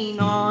rain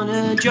on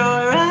a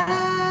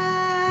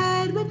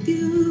joyride with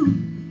you.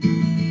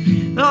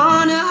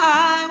 On a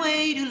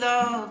highway to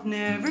love,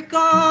 never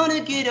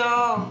gonna get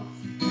off.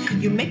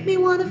 You make me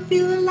wanna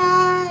feel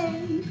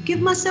alive,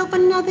 give myself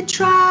another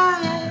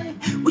try.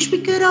 Wish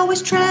we could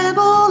always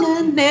travel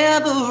and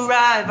never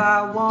arrive.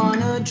 I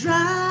wanna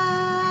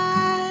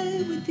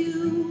drive with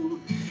you,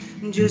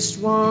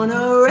 just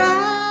wanna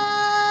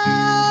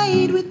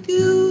ride with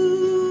you.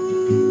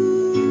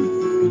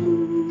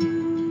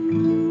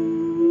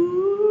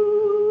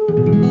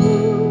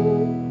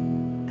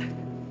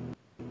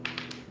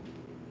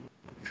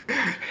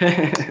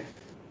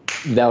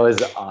 That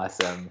was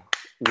awesome.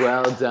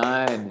 Well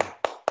done.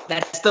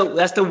 That's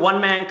the one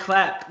man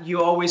clap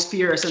you always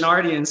fear as an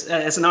audience,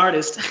 as an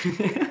artist.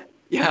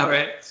 Yeah,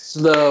 right.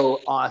 Slow,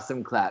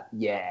 awesome clap.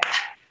 Yeah.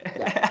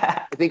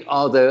 I think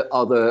all the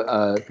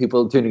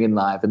people tuning in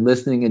live and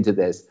listening into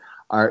this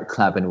are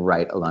clapping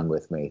right along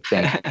with me.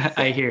 Thank you.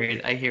 I hear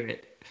it.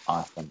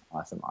 Awesome.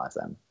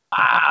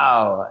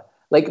 Wow.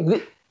 Like,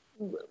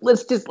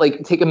 let's just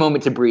like take a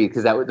moment to breathe,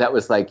 because that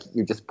was like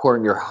you're just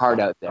pouring your heart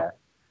out there.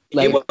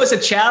 Like, it was a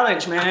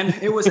challenge, man.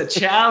 It was a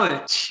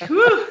challenge.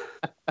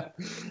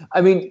 I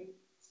mean,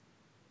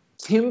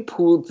 Tim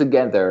pulled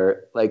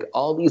together like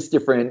all these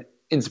different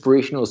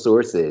inspirational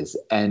sources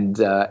and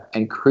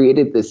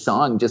created this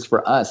song just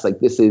for us. Like,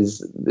 this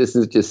is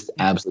just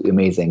absolutely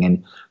amazing.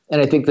 And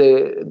I think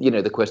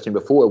the question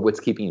before, what's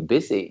keeping you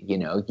busy?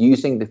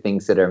 Using the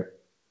things that are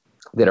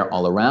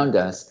all around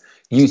us,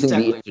 using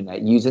the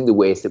internet, using the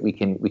ways that we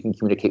can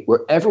communicate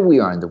wherever we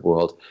are in the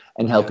world,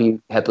 and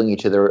helping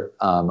each other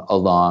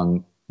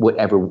along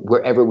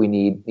wherever we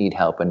need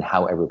help and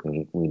however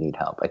we need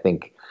help. I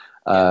think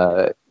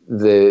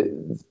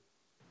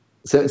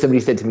somebody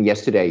said to me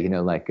yesterday,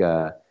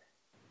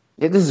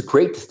 this is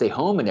great to stay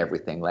home and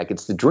everything. Like,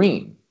 it's the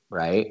dream,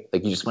 right?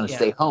 Like, you just want to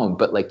stay home,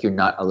 but like, you're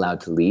not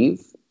allowed to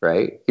leave,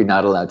 right? You're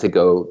not allowed to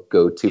go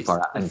too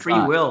far out. The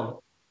free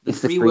will. It's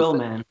the free will,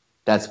 man.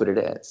 That's what it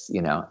is,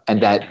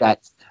 and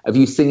that's of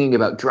you singing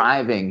about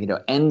driving,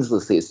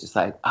 endlessly. It's just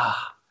like,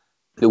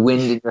 the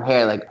wind in your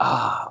hair, like,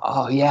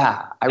 oh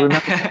yeah, I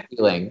remember that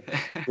feeling,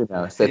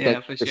 So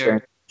thank you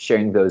for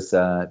sharing those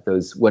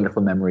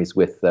wonderful memories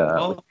with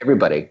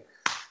everybody.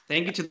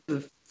 Thank you to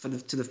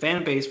the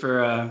fan base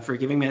for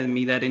giving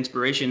me that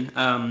inspiration.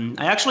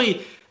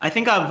 I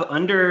think I've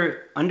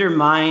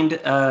undermined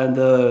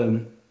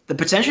the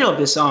potential of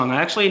this song.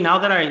 Actually, now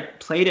that I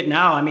played it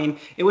now, I mean,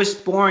 it was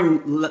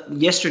born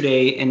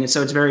yesterday, and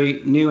so it's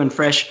very new and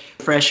fresh,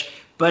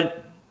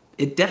 but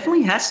it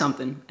definitely has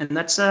something, and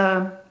that's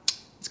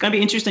it's gonna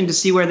be interesting to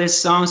see where this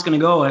song is gonna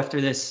go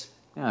after this.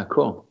 Yeah,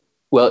 cool.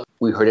 Well,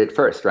 we heard it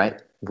first, right?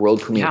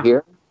 World premiere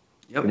here.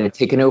 Yep. And it's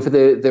taking over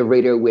the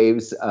radio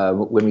waves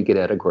when we get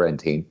out of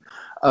quarantine.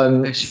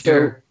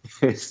 Sure.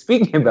 So,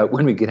 speaking about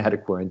when we get out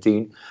of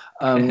quarantine,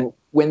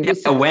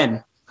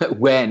 whenever.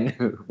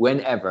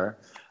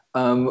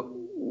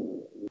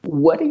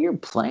 What are your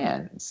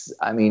plans?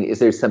 I mean, do you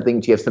have something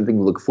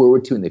to look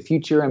forward to in the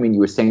future? I mean, you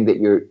were saying that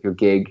your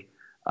gig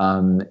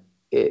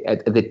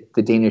at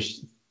the Danish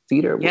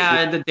theater.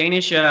 Yeah, the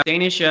Danish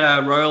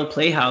Royal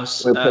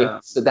Playhouse.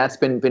 So that's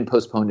been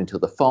postponed until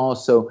the fall.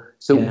 So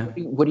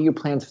what are your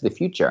plans for the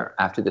future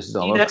after this is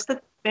all over? That's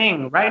the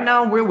thing. Right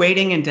now, we're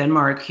waiting in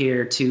Denmark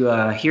here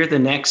to hear the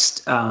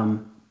next, the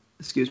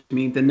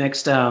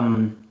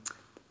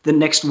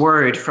next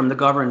word from the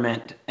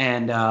government,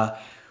 and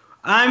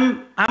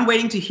I'm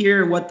waiting to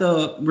hear what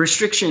the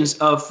restrictions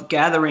of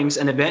gatherings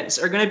and events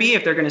are going to be.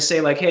 If they're going to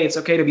say like, hey, it's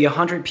okay to be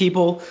 100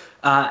 people.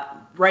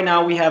 Right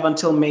now we have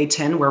until May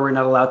 10 where we're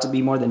not allowed to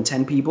be more than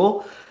 10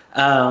 people,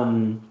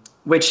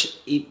 which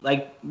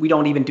like we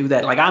don't even do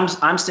that. Like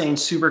I'm staying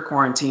super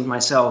quarantined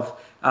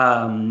myself,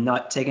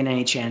 not taking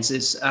any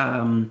chances,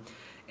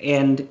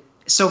 and.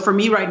 So for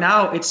me right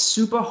now, it's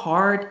super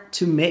hard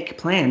to make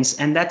plans,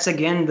 and that's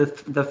again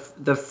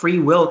the free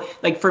will.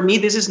 Like for me,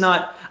 this is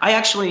not. I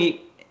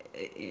actually,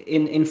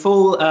 in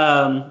full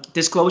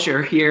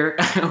disclosure here,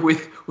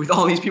 with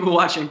all these people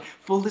watching,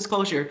 full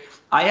disclosure,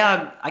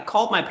 I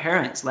called my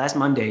parents last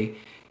Monday,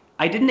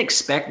 I didn't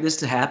expect this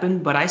to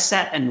happen, but I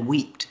sat and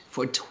wept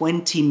for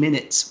 20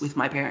 minutes with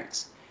my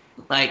parents.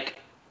 Like,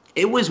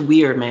 it was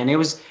weird, man.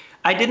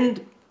 I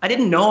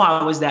didn't know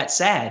I was that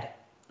sad.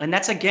 And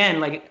that's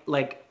again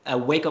like a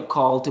wake up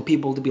call to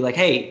people to be like,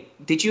 hey,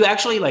 did you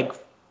actually like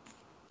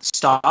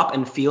stop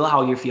and feel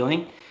how you're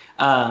feeling?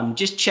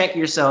 Just check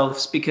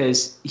yourselves,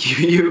 because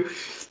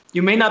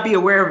you may not be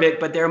aware of it,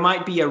 but there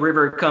might be a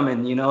river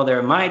coming.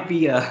 There might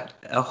be a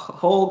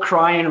whole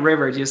crying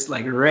river just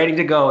like ready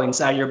to go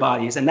inside your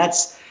bodies, and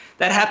that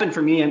happened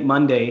for me on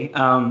Monday.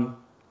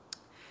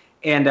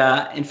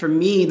 And for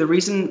me, the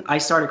reason I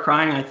started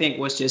crying, I think,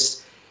 was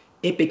just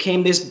it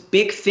became this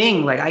big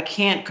thing. Like, I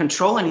can't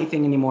control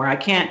anything anymore. I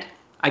can't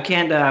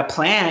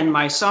plan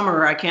my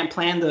summer. I can't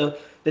plan the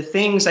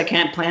things. I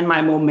can't plan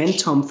my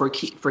momentum for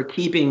keep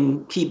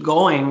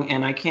going.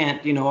 And I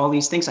can't, all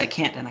these things. I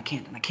can't, and I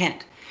can't, and I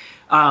can't.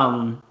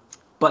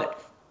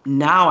 But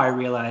now I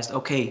realized,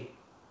 okay,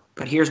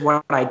 but here's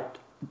what I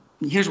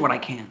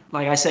can.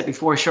 Like I said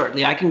before,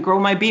 shortly, I can grow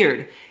my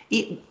beard.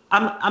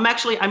 I'm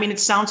actually, I mean, it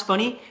sounds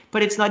funny,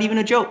 but it's not even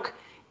a joke.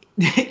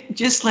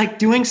 Just like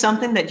doing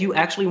something that you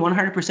actually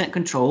 100%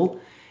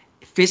 control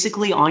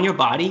physically on your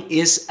body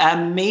is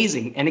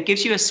amazing. And it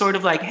gives you a sort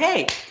of like,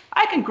 hey,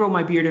 I can grow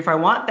my beard if I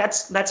want.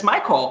 That's my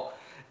call.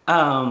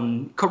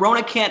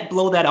 Corona can't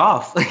blow that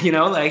off,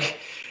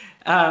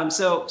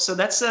 so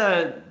that's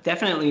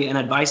definitely an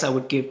advice I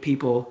would give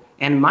people.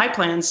 And my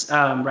plans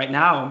right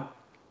now,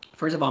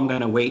 first of all, I'm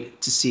going to wait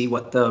to see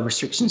what the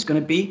restriction is going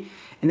to be.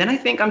 And then I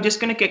think I'm just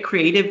going to get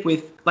creative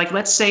with, like,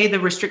 let's say the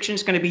restriction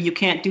is going to be you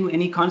can't do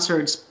any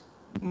concerts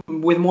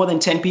with more than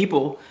 10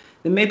 people.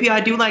 Then maybe I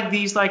do like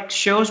these like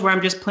shows where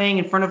I'm just playing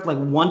in front of like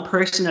one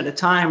person at a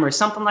time or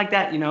something like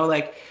that.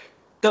 Like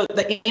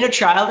the inner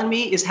child in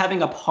me is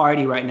having a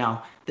party right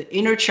now. The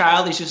inner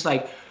child is just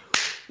like,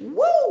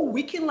 woo,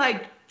 we can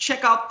like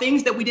check out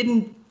things that we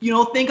didn't,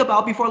 think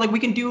about before. Like, we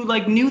can do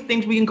like new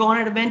things. We can go on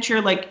an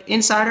adventure like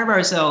inside of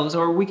ourselves,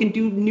 or we can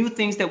do new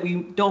things that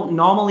we don't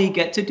normally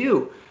get to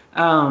do.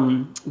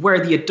 Where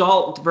the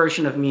adult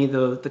version of me,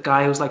 the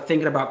guy who's like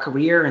thinking about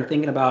career and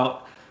thinking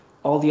about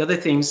all the other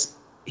things,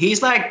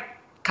 he's like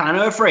kind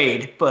of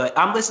afraid, but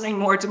I'm listening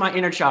more to my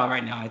inner child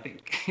right now, I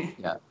think.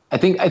 Yeah. I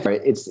think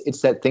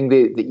it's that thing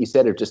that you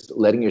said of just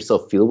letting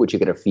yourself feel what you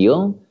got to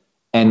feel.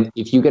 And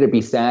if you got to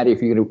be sad,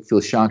 if you're going to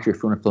feel shocked, or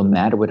if you want to feel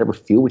mad or whatever,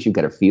 feel what you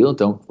got to feel.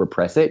 Don't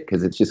repress it,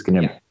 because it's just going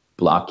to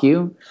block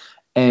you.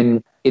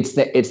 And it's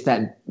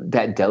that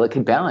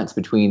delicate balance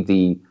between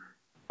the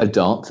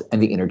adult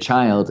and the inner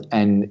child,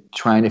 and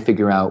trying to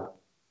figure out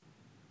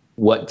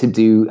what to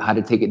do, how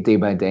to take it day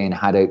by day, and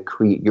how to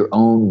create your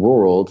own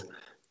world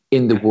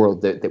in the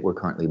world that we're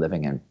currently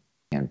living in.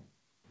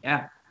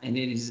 Yeah. And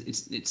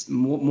it's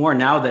more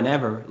now than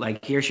ever.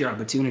 Like, here's your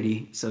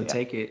opportunity. So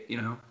take it,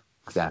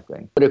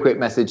 Exactly. What a great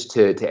message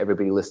to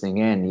everybody listening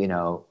in, you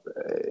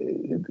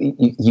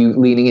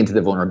leaning into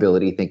the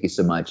vulnerability. Thank you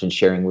so much. And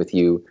sharing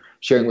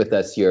with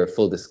us your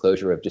full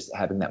disclosure of just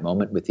having that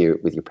moment with your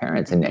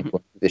parents and going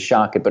through the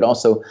shock, but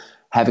also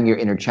having your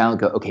inner child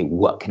go, okay,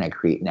 what can I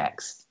create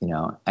next?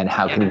 And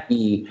how can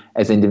we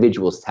as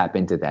individuals tap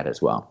into that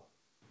as well?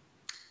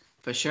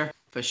 For sure.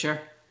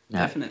 Yeah.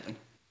 Definitely.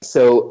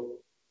 So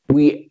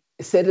we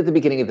said at the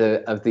beginning of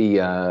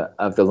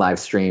the live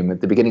stream,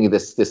 at the beginning of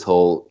this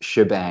whole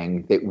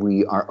shebang, that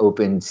we are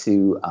open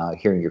to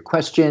hearing your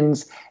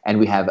questions, and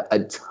we have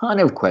a ton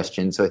of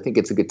questions. So I think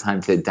it's a good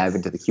time to dive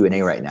into the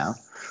Q&A right now.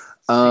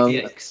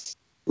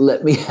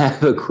 Let me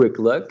have a quick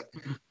look.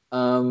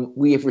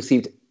 We have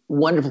received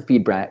wonderful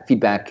feedback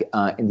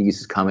in the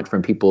users comment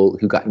from people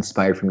who got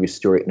inspired from your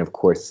story, and of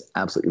course,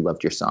 absolutely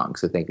loved your song.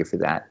 So thank you for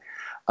that.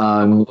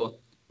 Cool.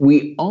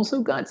 We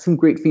also got some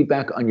great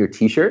feedback on your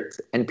T-shirt,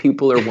 and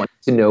people are wanting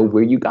to know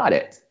where you got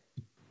it.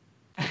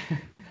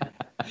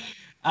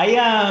 I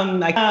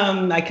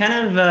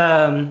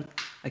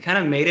kind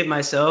of made it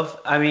myself.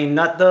 I mean,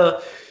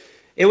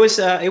 it was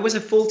a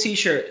full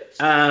T-shirt,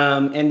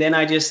 and then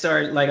I just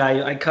started, like,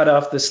 I cut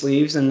off the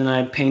sleeves and then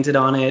I painted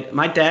on it.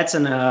 My dad's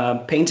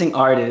a painting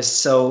artist,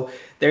 so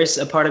there's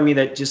a part of me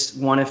that just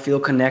want to feel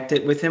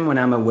connected with him when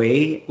I'm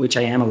away, which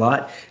I am a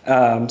lot.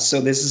 So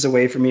this is a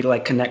way for me to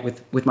like connect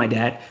with my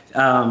dad.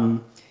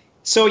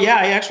 So yeah,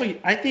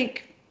 I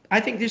think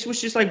this was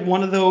just like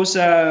one of those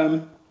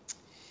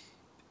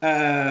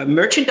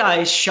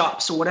merchandise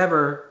shops or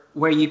whatever,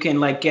 where you can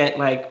like get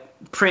like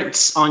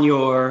prints on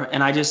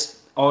and I just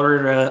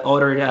ordered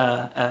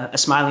a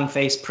smiling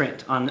face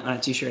print on a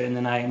T-shirt, and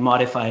then I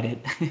modified it.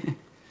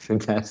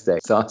 Fantastic.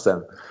 It's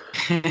awesome.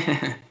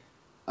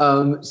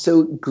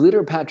 So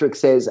Glitter Patrick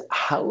says,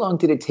 how long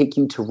did it take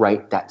you to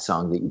write that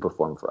song that you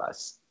performed for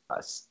us?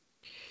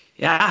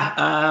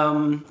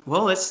 Yeah.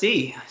 Well, let's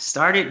see.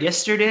 Started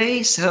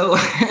yesterday. So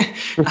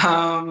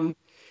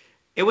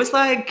it was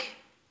like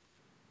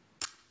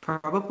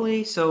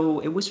probably, so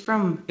it was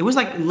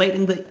like late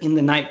in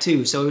the night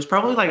too. So it was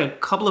probably like a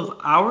couple of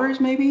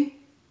hours, maybe,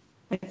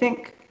 I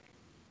think.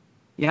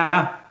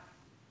 Yeah.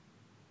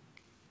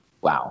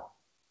 Wow.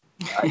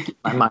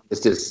 My mind is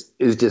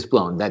just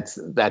blown.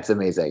 That's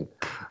amazing.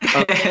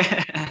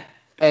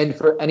 And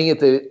for any of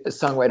the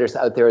songwriters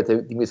out there,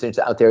 the musicians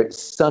out there,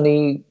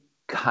 Sunny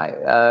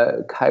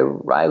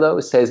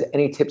Kairilo says,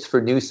 any tips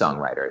for new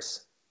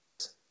songwriters?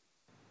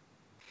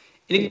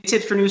 Any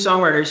tips for new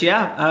songwriters?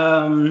 Yeah.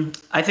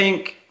 I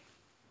think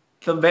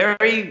the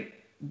very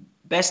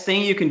best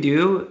thing you can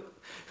do.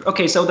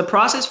 Okay, so the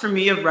process for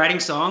me of writing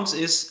songs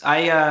is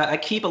I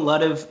keep a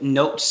lot of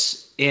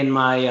notes in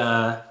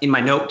my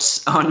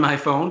notes on my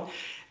phone,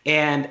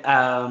 and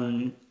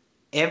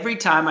every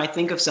time I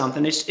think of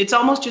something, it's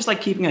almost just like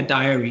keeping a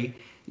diary.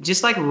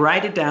 Just like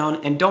write it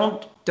down and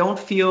don't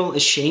feel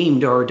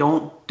ashamed, or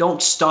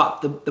don't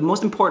stop. The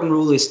most important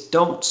rule is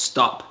don't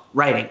stop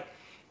writing.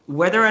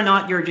 Whether or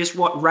not you're just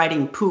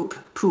writing poop,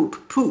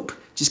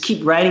 just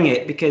keep writing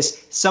it,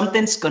 because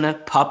something's gonna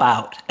pop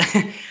out,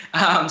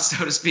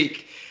 so to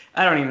speak.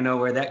 I don't even know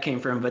where that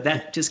came from, but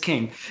that just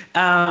came.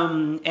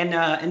 And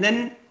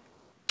then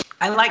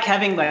I like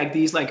having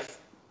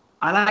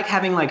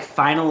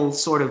final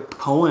sort of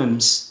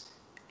poems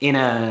in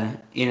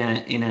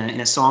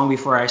a song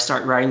before I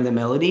start writing the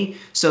melody.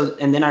 So,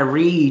 and then I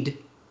read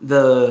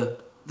the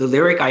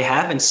lyric I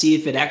have and see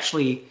if it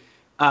actually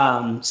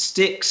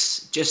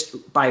sticks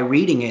just by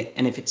reading it,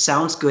 and if it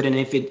sounds good, and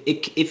if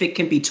it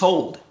can be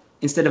told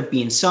instead of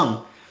being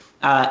sung.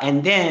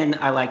 And then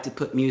I like to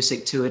put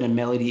music to it and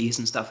melodies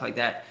and stuff like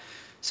that.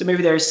 So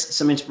maybe there's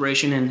some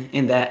inspiration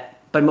in that.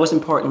 But most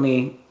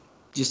importantly,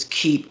 just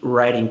keep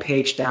writing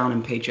page down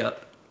and page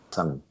up.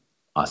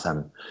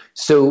 Awesome.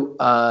 So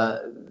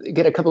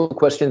get a couple of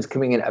questions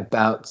coming in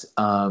about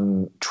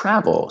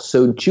travel.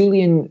 So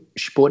Julian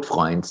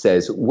Sportfreund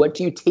says, what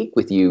do you take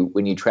with you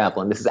when you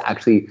travel? And this is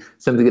actually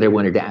something that I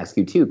wanted to ask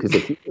you too, because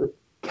if you're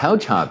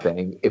couch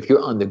hopping, if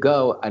you're on the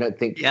go, I don't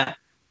think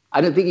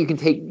you can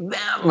take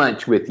that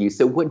much with you.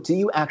 So what do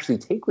you actually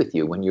take with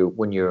you when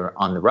you're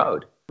on the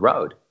road?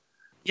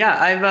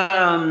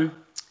 Yeah,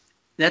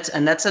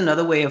 that's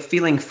another way of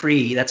feeling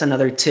free. That's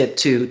another tip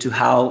to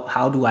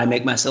how do I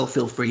make myself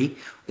feel free?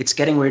 It's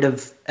getting rid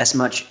of as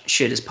much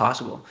shit as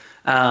possible.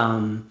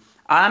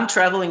 I'm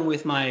traveling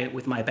with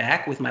my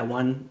bag, with my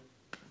one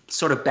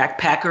sort of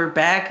backpacker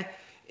bag.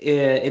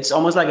 It's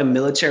almost like a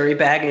military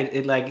bag.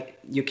 It like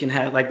you can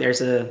have like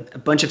there's a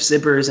bunch of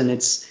zippers, and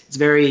it's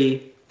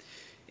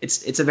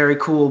a very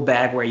cool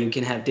bag where you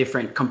can have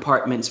different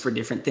compartments for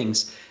different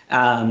things.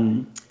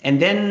 And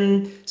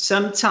then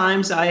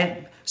sometimes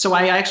I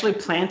actually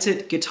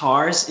planted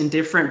guitars in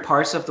different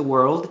parts of the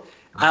world.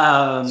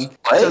 So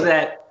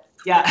that,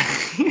 yeah.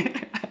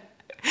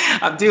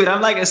 Dude,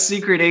 I'm like a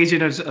secret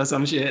agent or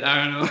some shit.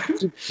 I don't know.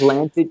 You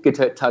planted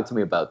guitar. Talk to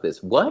me about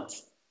this. What?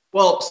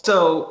 Well,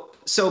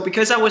 so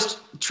because I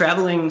was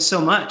traveling so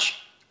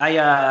much,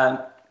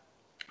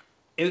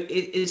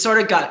 it sort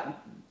of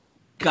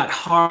got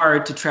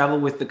hard to travel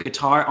with the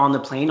guitar on the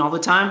plane all the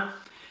time.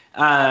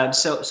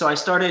 So I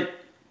started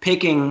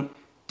picking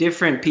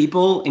different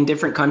people in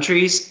different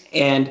countries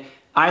and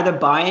either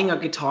buying a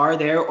guitar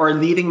there or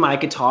leaving my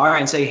guitar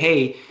and say,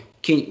 hey,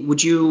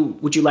 would you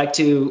like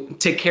to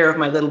take care of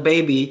my little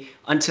baby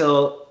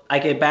until I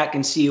get back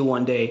and see you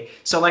one day?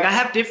 So like I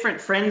have different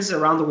friends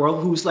around the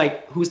world who's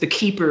the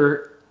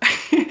keeper,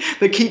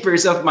 the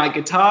keepers of my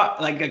guitar,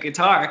 like a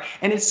guitar.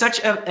 And it's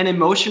such an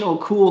emotional,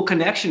 cool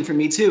connection for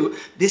me too.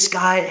 This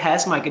guy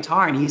has my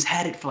guitar and he's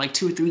had it for like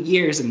 2 or 3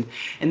 years. And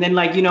then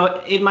like, you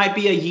know, it might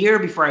be a year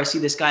before I see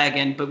this guy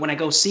again. But when I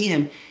go see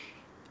him,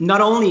 not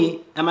only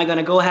am I going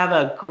to go have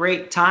a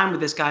great time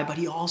with this guy, but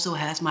he also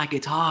has my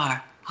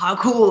guitar. How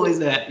cool is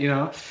that, you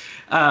know?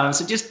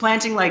 So just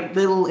planting like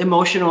little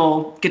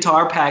emotional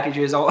guitar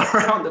packages all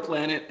around the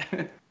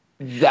planet.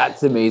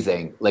 That's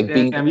amazing. Like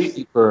being a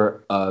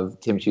keeper of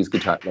Tim Schou's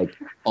guitar, like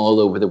all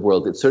over the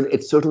world. It's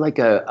sort of like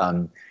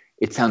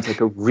it sounds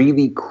like a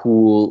really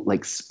cool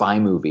like spy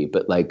movie,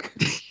 but like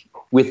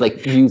with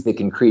like music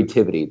and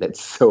creativity. That's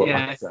so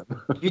awesome.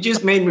 You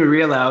just made me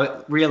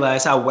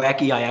realize how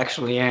wacky I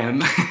actually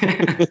am.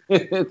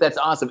 That's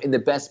awesome in the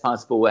best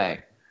possible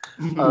way.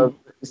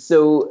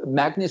 So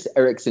Magnus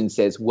Eriksson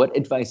says, what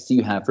advice do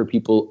you have for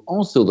people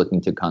also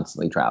looking to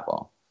constantly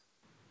travel?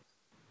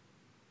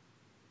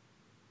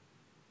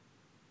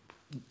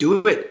 Do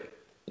it.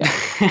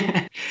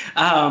 Yeah.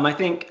 I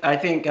think.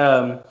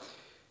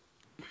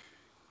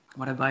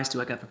 What advice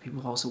do I got for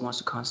people who also wants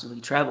to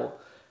constantly travel?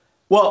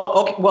 Well,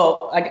 okay.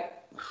 Well,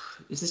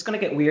 is this gonna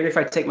get weird if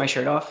I take my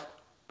shirt off?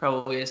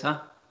 Probably is, huh?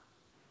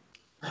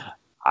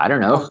 I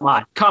don't know.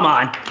 Come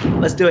on.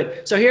 Let's do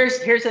it. So here's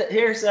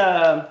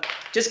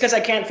just because I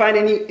can't find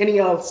any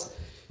else.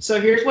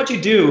 So here's what you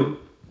do.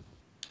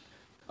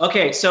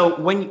 Okay. So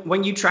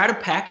when you try to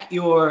pack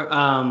your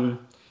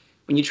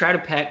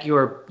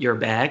your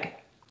bag,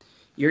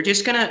 you're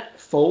just gonna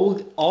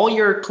fold all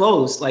your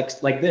clothes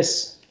like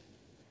this,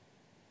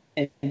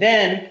 and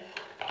then,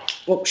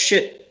 oh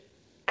shit,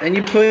 then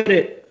you put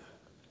it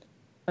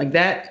like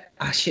that.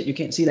 Ah shit, you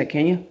can't see that,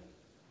 can you?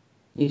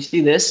 You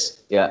see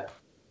this? Yeah.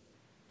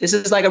 This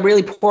is like a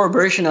really poor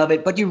version of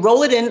it, but you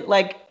roll it in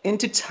like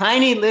into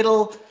tiny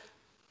little,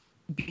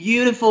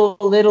 beautiful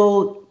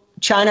little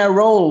China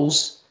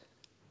rolls,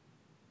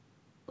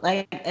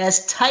 like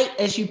as tight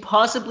as you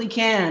possibly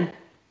can.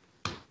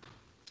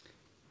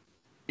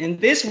 And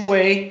this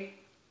way,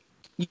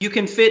 you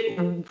can fit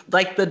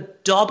like the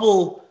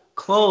double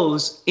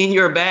clothes in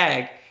your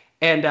bag.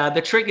 And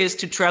the trick is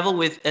to travel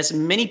with as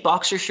many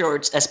boxer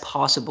shorts as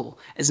possible,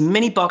 as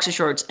many boxer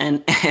shorts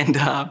and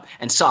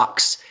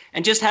socks,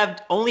 and just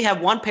only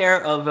have one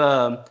pair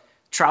of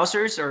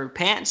trousers or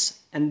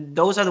pants, and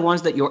those are the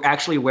ones that you're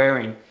actually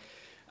wearing.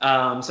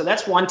 So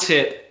that's one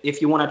tip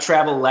if you want to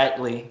travel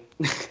lightly.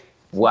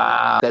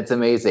 Wow, that's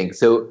amazing.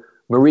 So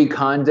Marie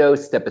Kondo,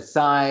 step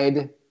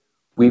aside.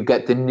 We've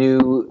got the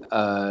new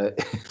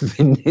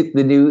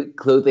the new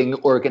clothing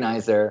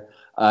organizer,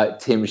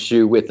 Tim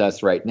Schou, with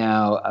us right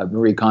now.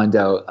 Marie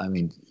Kondo, I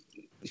mean,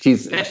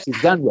 she's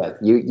done with.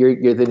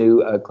 You're the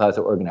new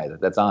closet organizer.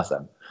 That's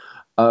awesome.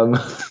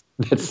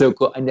 That's so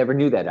cool. I never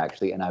knew that,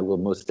 actually, and I will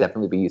most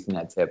definitely be using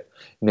that tip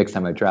next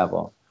time I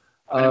travel.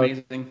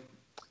 Amazing.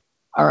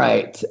 All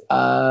right,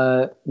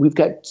 we've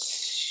got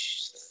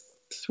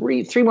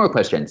three more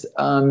questions.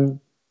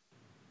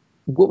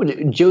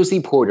 Josie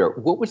Porter,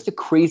 what was the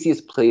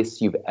craziest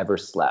place you've ever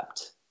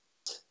slept?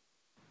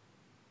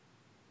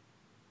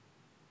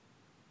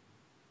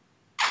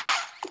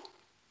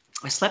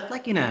 I slept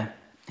like in a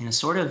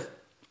sort of,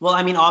 well,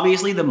 I mean,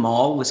 obviously the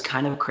mall was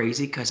kind of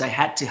crazy because I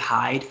had to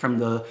hide from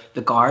the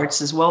guards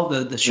as well,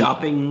 the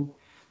shopping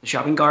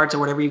guards or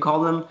whatever you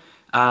call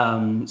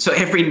them. So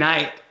every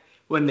night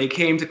when they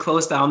came to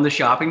close down the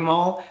shopping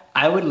mall,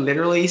 I would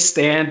literally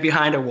stand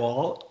behind a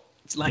wall.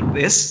 It's like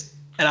this,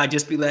 and I'd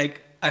just be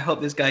like, I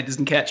hope this guy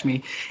doesn't catch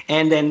me.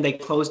 And then they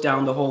closed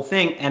down the whole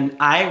thing, and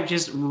I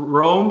just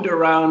roamed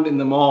around in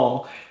the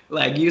mall,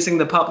 like using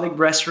the public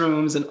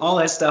restrooms and all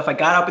that stuff. I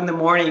got up in the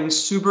morning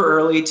super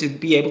early to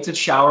be able to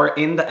shower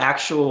in the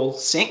actual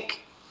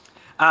sink.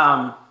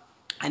 And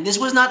this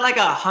was not like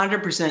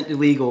 100%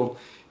 illegal,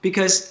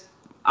 because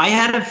I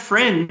had a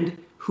friend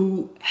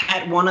who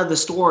had one of the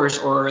stores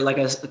or like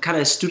a kind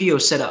of studio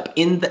set up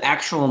in the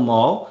actual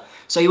mall.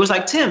 So he was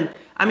like, Tim,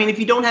 I mean, if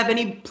you don't have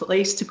any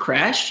place to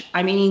crash,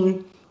 I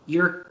mean,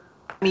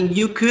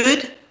 you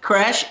could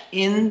crash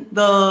in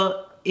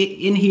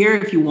here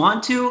if you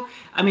want to.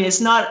 I mean,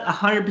 it's not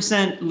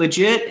 100%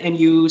 legit, and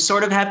you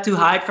sort of have to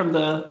hide from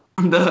the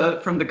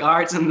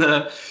guards and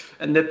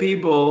the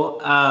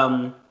people.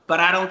 But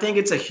I don't think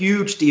it's a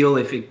huge deal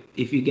if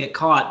you get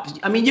caught.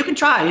 I mean, you can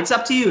try. It's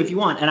up to you if you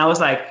want. And I was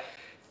like,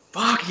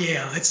 fuck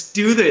yeah, let's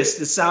do this.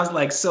 This sounds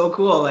like so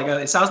cool. Like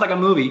it sounds like a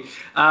movie.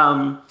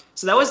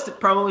 So that was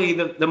probably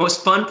the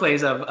most fun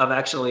place I've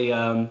actually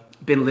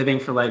been living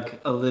for like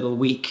a little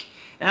week.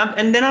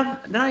 And then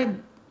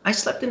I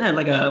slept in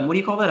what do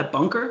you call that? A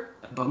bunker?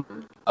 A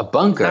bunker? A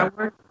bunker. Is that a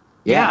word?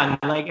 Yeah.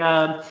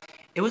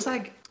 It was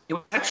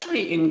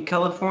actually in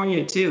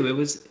California too. It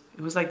was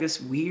like this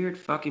weird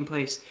fucking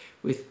place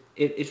with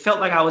it felt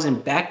like I was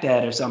in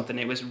Baghdad or something.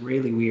 It was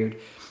really weird.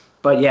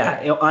 But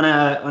yeah, on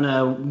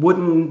a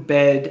wooden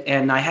bed,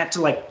 and I had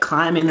to like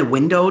climb in the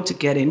window to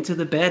get into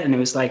the bed, and it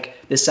was like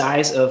the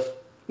size of,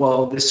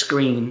 well, the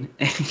screen.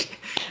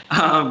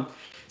 So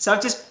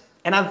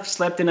I've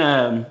slept in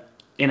a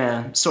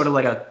sort of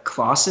like a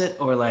closet,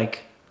 or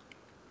like,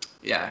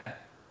 yeah,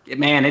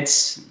 man,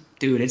 it's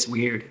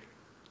weird.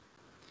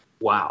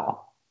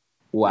 Wow.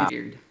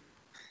 Weird.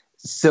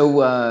 So,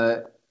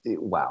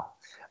 wow.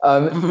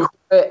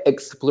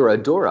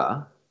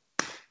 Exploradora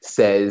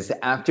says,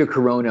 after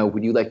Corona,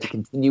 would you like to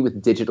continue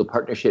with digital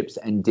partnerships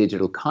and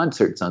digital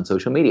concerts on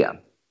social media?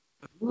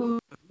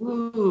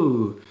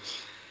 Ooh.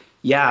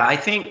 Yeah, I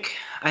think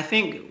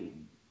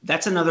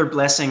that's another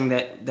blessing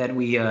that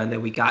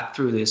we got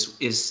through this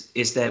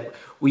is that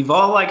we've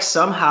all like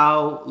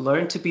somehow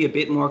learned to be a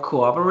bit more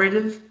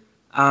cooperative.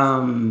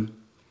 And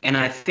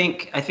I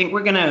think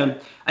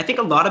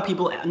a lot of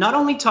people, not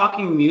only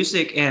talking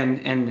music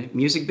and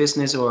music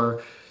business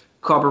or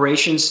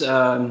collaborations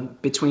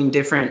between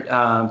different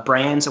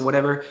brands or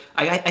whatever,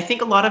 I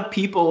think a lot of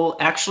people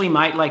actually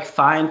might like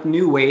find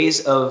new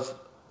ways of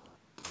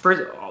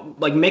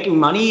like making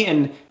money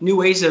and new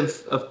ways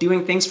of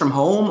doing things from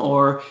home,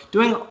 or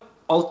doing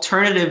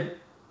alternative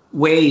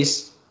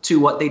ways to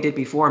what they did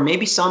before.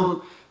 Maybe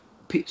some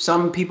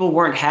people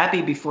weren't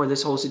happy before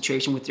this whole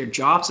situation with their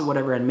jobs or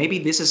whatever, and maybe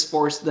this has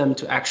forced them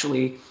to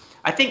actually,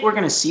 I think we're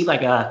going to see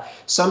like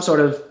some sort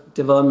of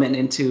development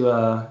into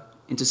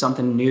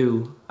something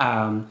new.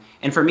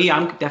 And for me,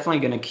 I'm definitely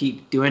going to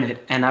keep doing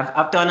it. And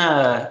I've done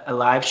a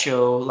live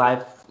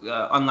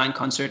online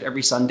concert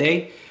every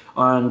Sunday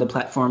on the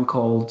platform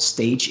called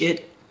Stage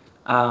It.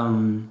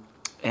 And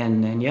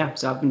yeah,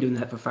 so I've been doing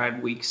that for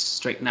 5 weeks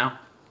straight now.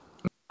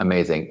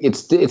 Amazing.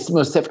 It's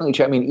most definitely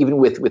true. I mean, even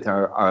with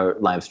our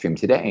live stream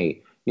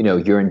today, you know,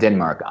 you're in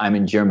Denmark, I'm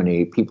in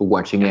Germany, people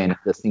watching in,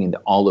 listening in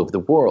all over the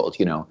world,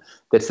 you know,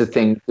 that's the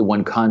thing, the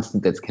one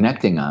constant that's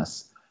connecting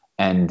us.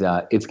 And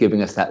it's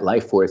giving us that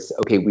life force.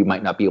 Okay, we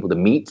might not be able to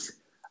meet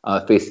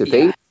face to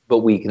face, but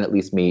we can at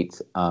least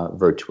meet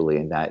virtually,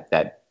 and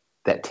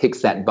that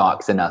ticks that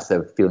box in us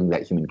of feeling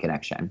that human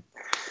connection.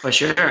 For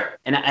sure.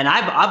 And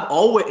I've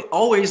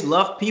always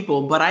loved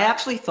people, but I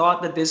actually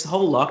thought that this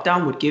whole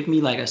lockdown would give me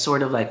like a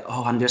sort of like,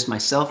 oh, I'm just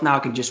myself now. I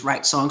can just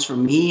write songs for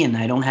me and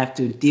I don't have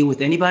to deal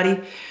with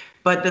anybody.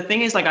 But the thing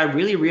is, like, I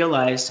really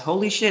realized,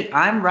 holy shit,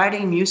 I'm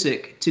writing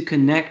music to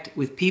connect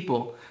with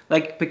people.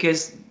 Like,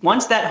 because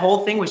once that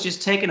whole thing was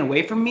just taken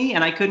away from me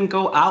and I couldn't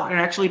go out and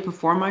actually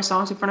perform my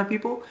songs in front of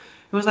people,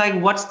 it was like,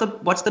 what's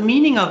the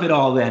meaning of it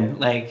all then?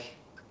 Like,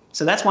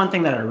 so that's one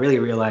thing that I really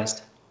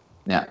realized.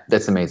 Yeah,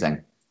 that's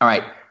amazing. All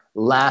right.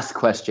 Last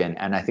question,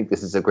 and I think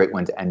this is a great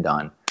one to end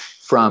on,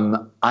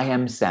 from I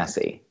Am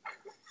Sassy.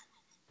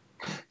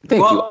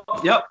 Thank you.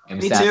 Yep.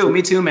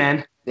 Me too,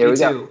 man. There me we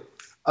too.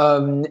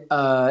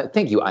 go.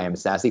 Thank you, I Am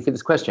Sassy, for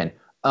this question.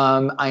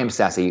 I Am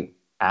Sassy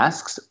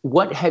asks,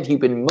 what have you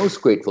been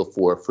most grateful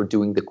for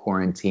doing the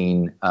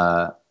quarantine?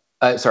 What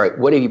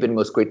have you been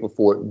most grateful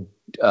for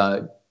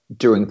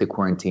during the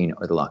quarantine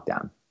or the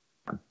lockdown?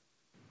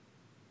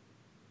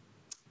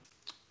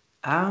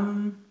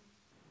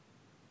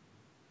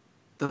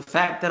 The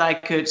fact that I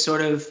could sort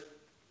of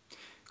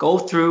go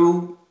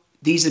through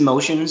these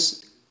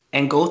emotions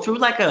and go through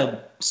like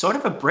a sort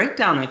of a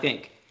breakdown, I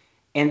think,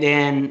 and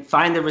then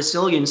find the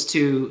resilience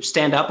to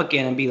stand up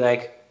again and be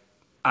like,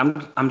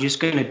 I'm just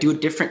going to do it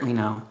differently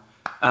now.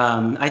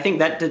 I think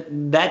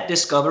that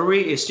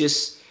discovery is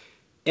just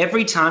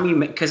every time you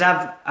make, because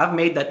I've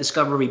made that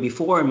discovery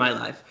before in my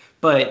life,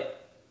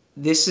 but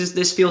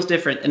this feels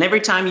different. And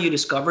every time you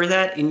discover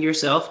that in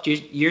yourself,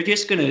 you're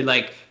just going to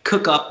like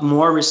cook up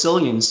more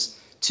resilience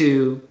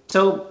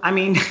so I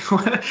mean,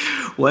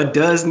 what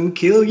doesn't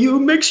kill you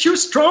makes you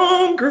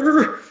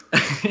stronger.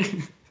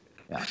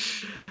 Yeah.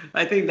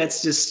 I think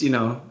that's just,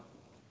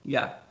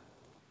 yeah.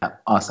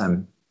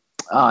 Awesome.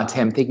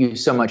 Tim, thank you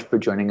so much for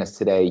joining us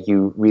today.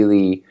 You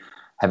really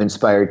have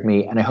inspired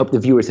me, and I hope the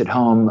viewers at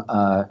home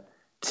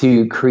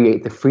to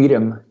create the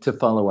freedom to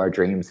follow our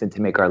dreams and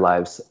to make our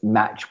lives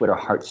match what our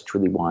hearts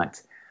truly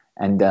want.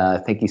 And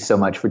thank you so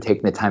much for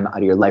taking the time out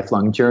of your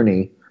lifelong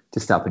journey to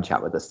stop and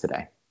chat with us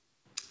today.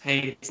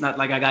 Hey, it's not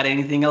like I got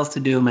anything else to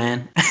do,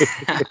 man.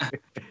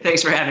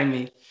 Thanks for having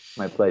me.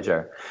 My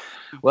pleasure.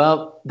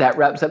 Well, that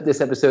wraps up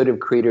this episode of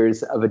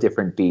Creators of a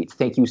Different Beat.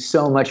 Thank you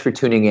so much for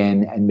tuning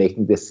in and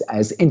making this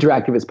as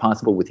interactive as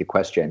possible with your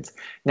questions.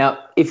 Now,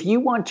 if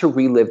you want to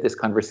relive this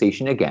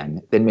conversation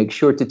again, then make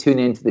sure to tune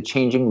in to the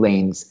Changing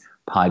Lanes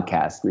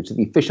podcast, which is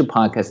the official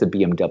podcast of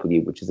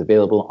BMW, which is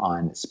available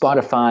on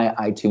Spotify,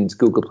 iTunes,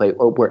 Google Play,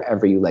 or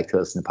wherever you like to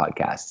listen to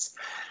podcasts.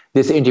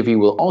 This interview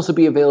will also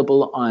be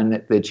available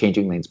on the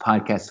Changing Lanes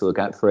podcast, so look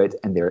out for it,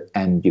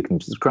 and you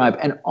can subscribe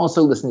and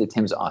also listen to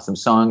Tim's awesome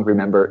song.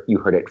 Remember, you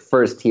heard it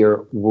first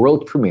here,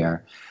 world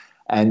premiere,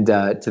 and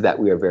to that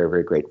we are very,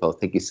 very grateful.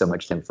 Thank you so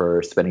much, Tim,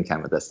 for spending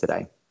time with us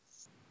today.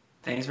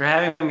 Thanks for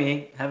having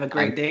me. Have a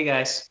great day,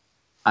 guys.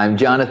 I'm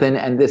Jonathan,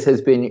 and this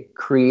has been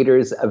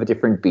Creators of a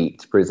Different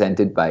Beat,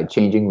 presented by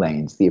Changing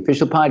Lanes, the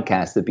official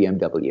podcast of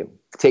BMW.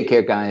 Take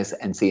care, guys,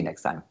 and see you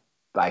next time.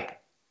 Bye.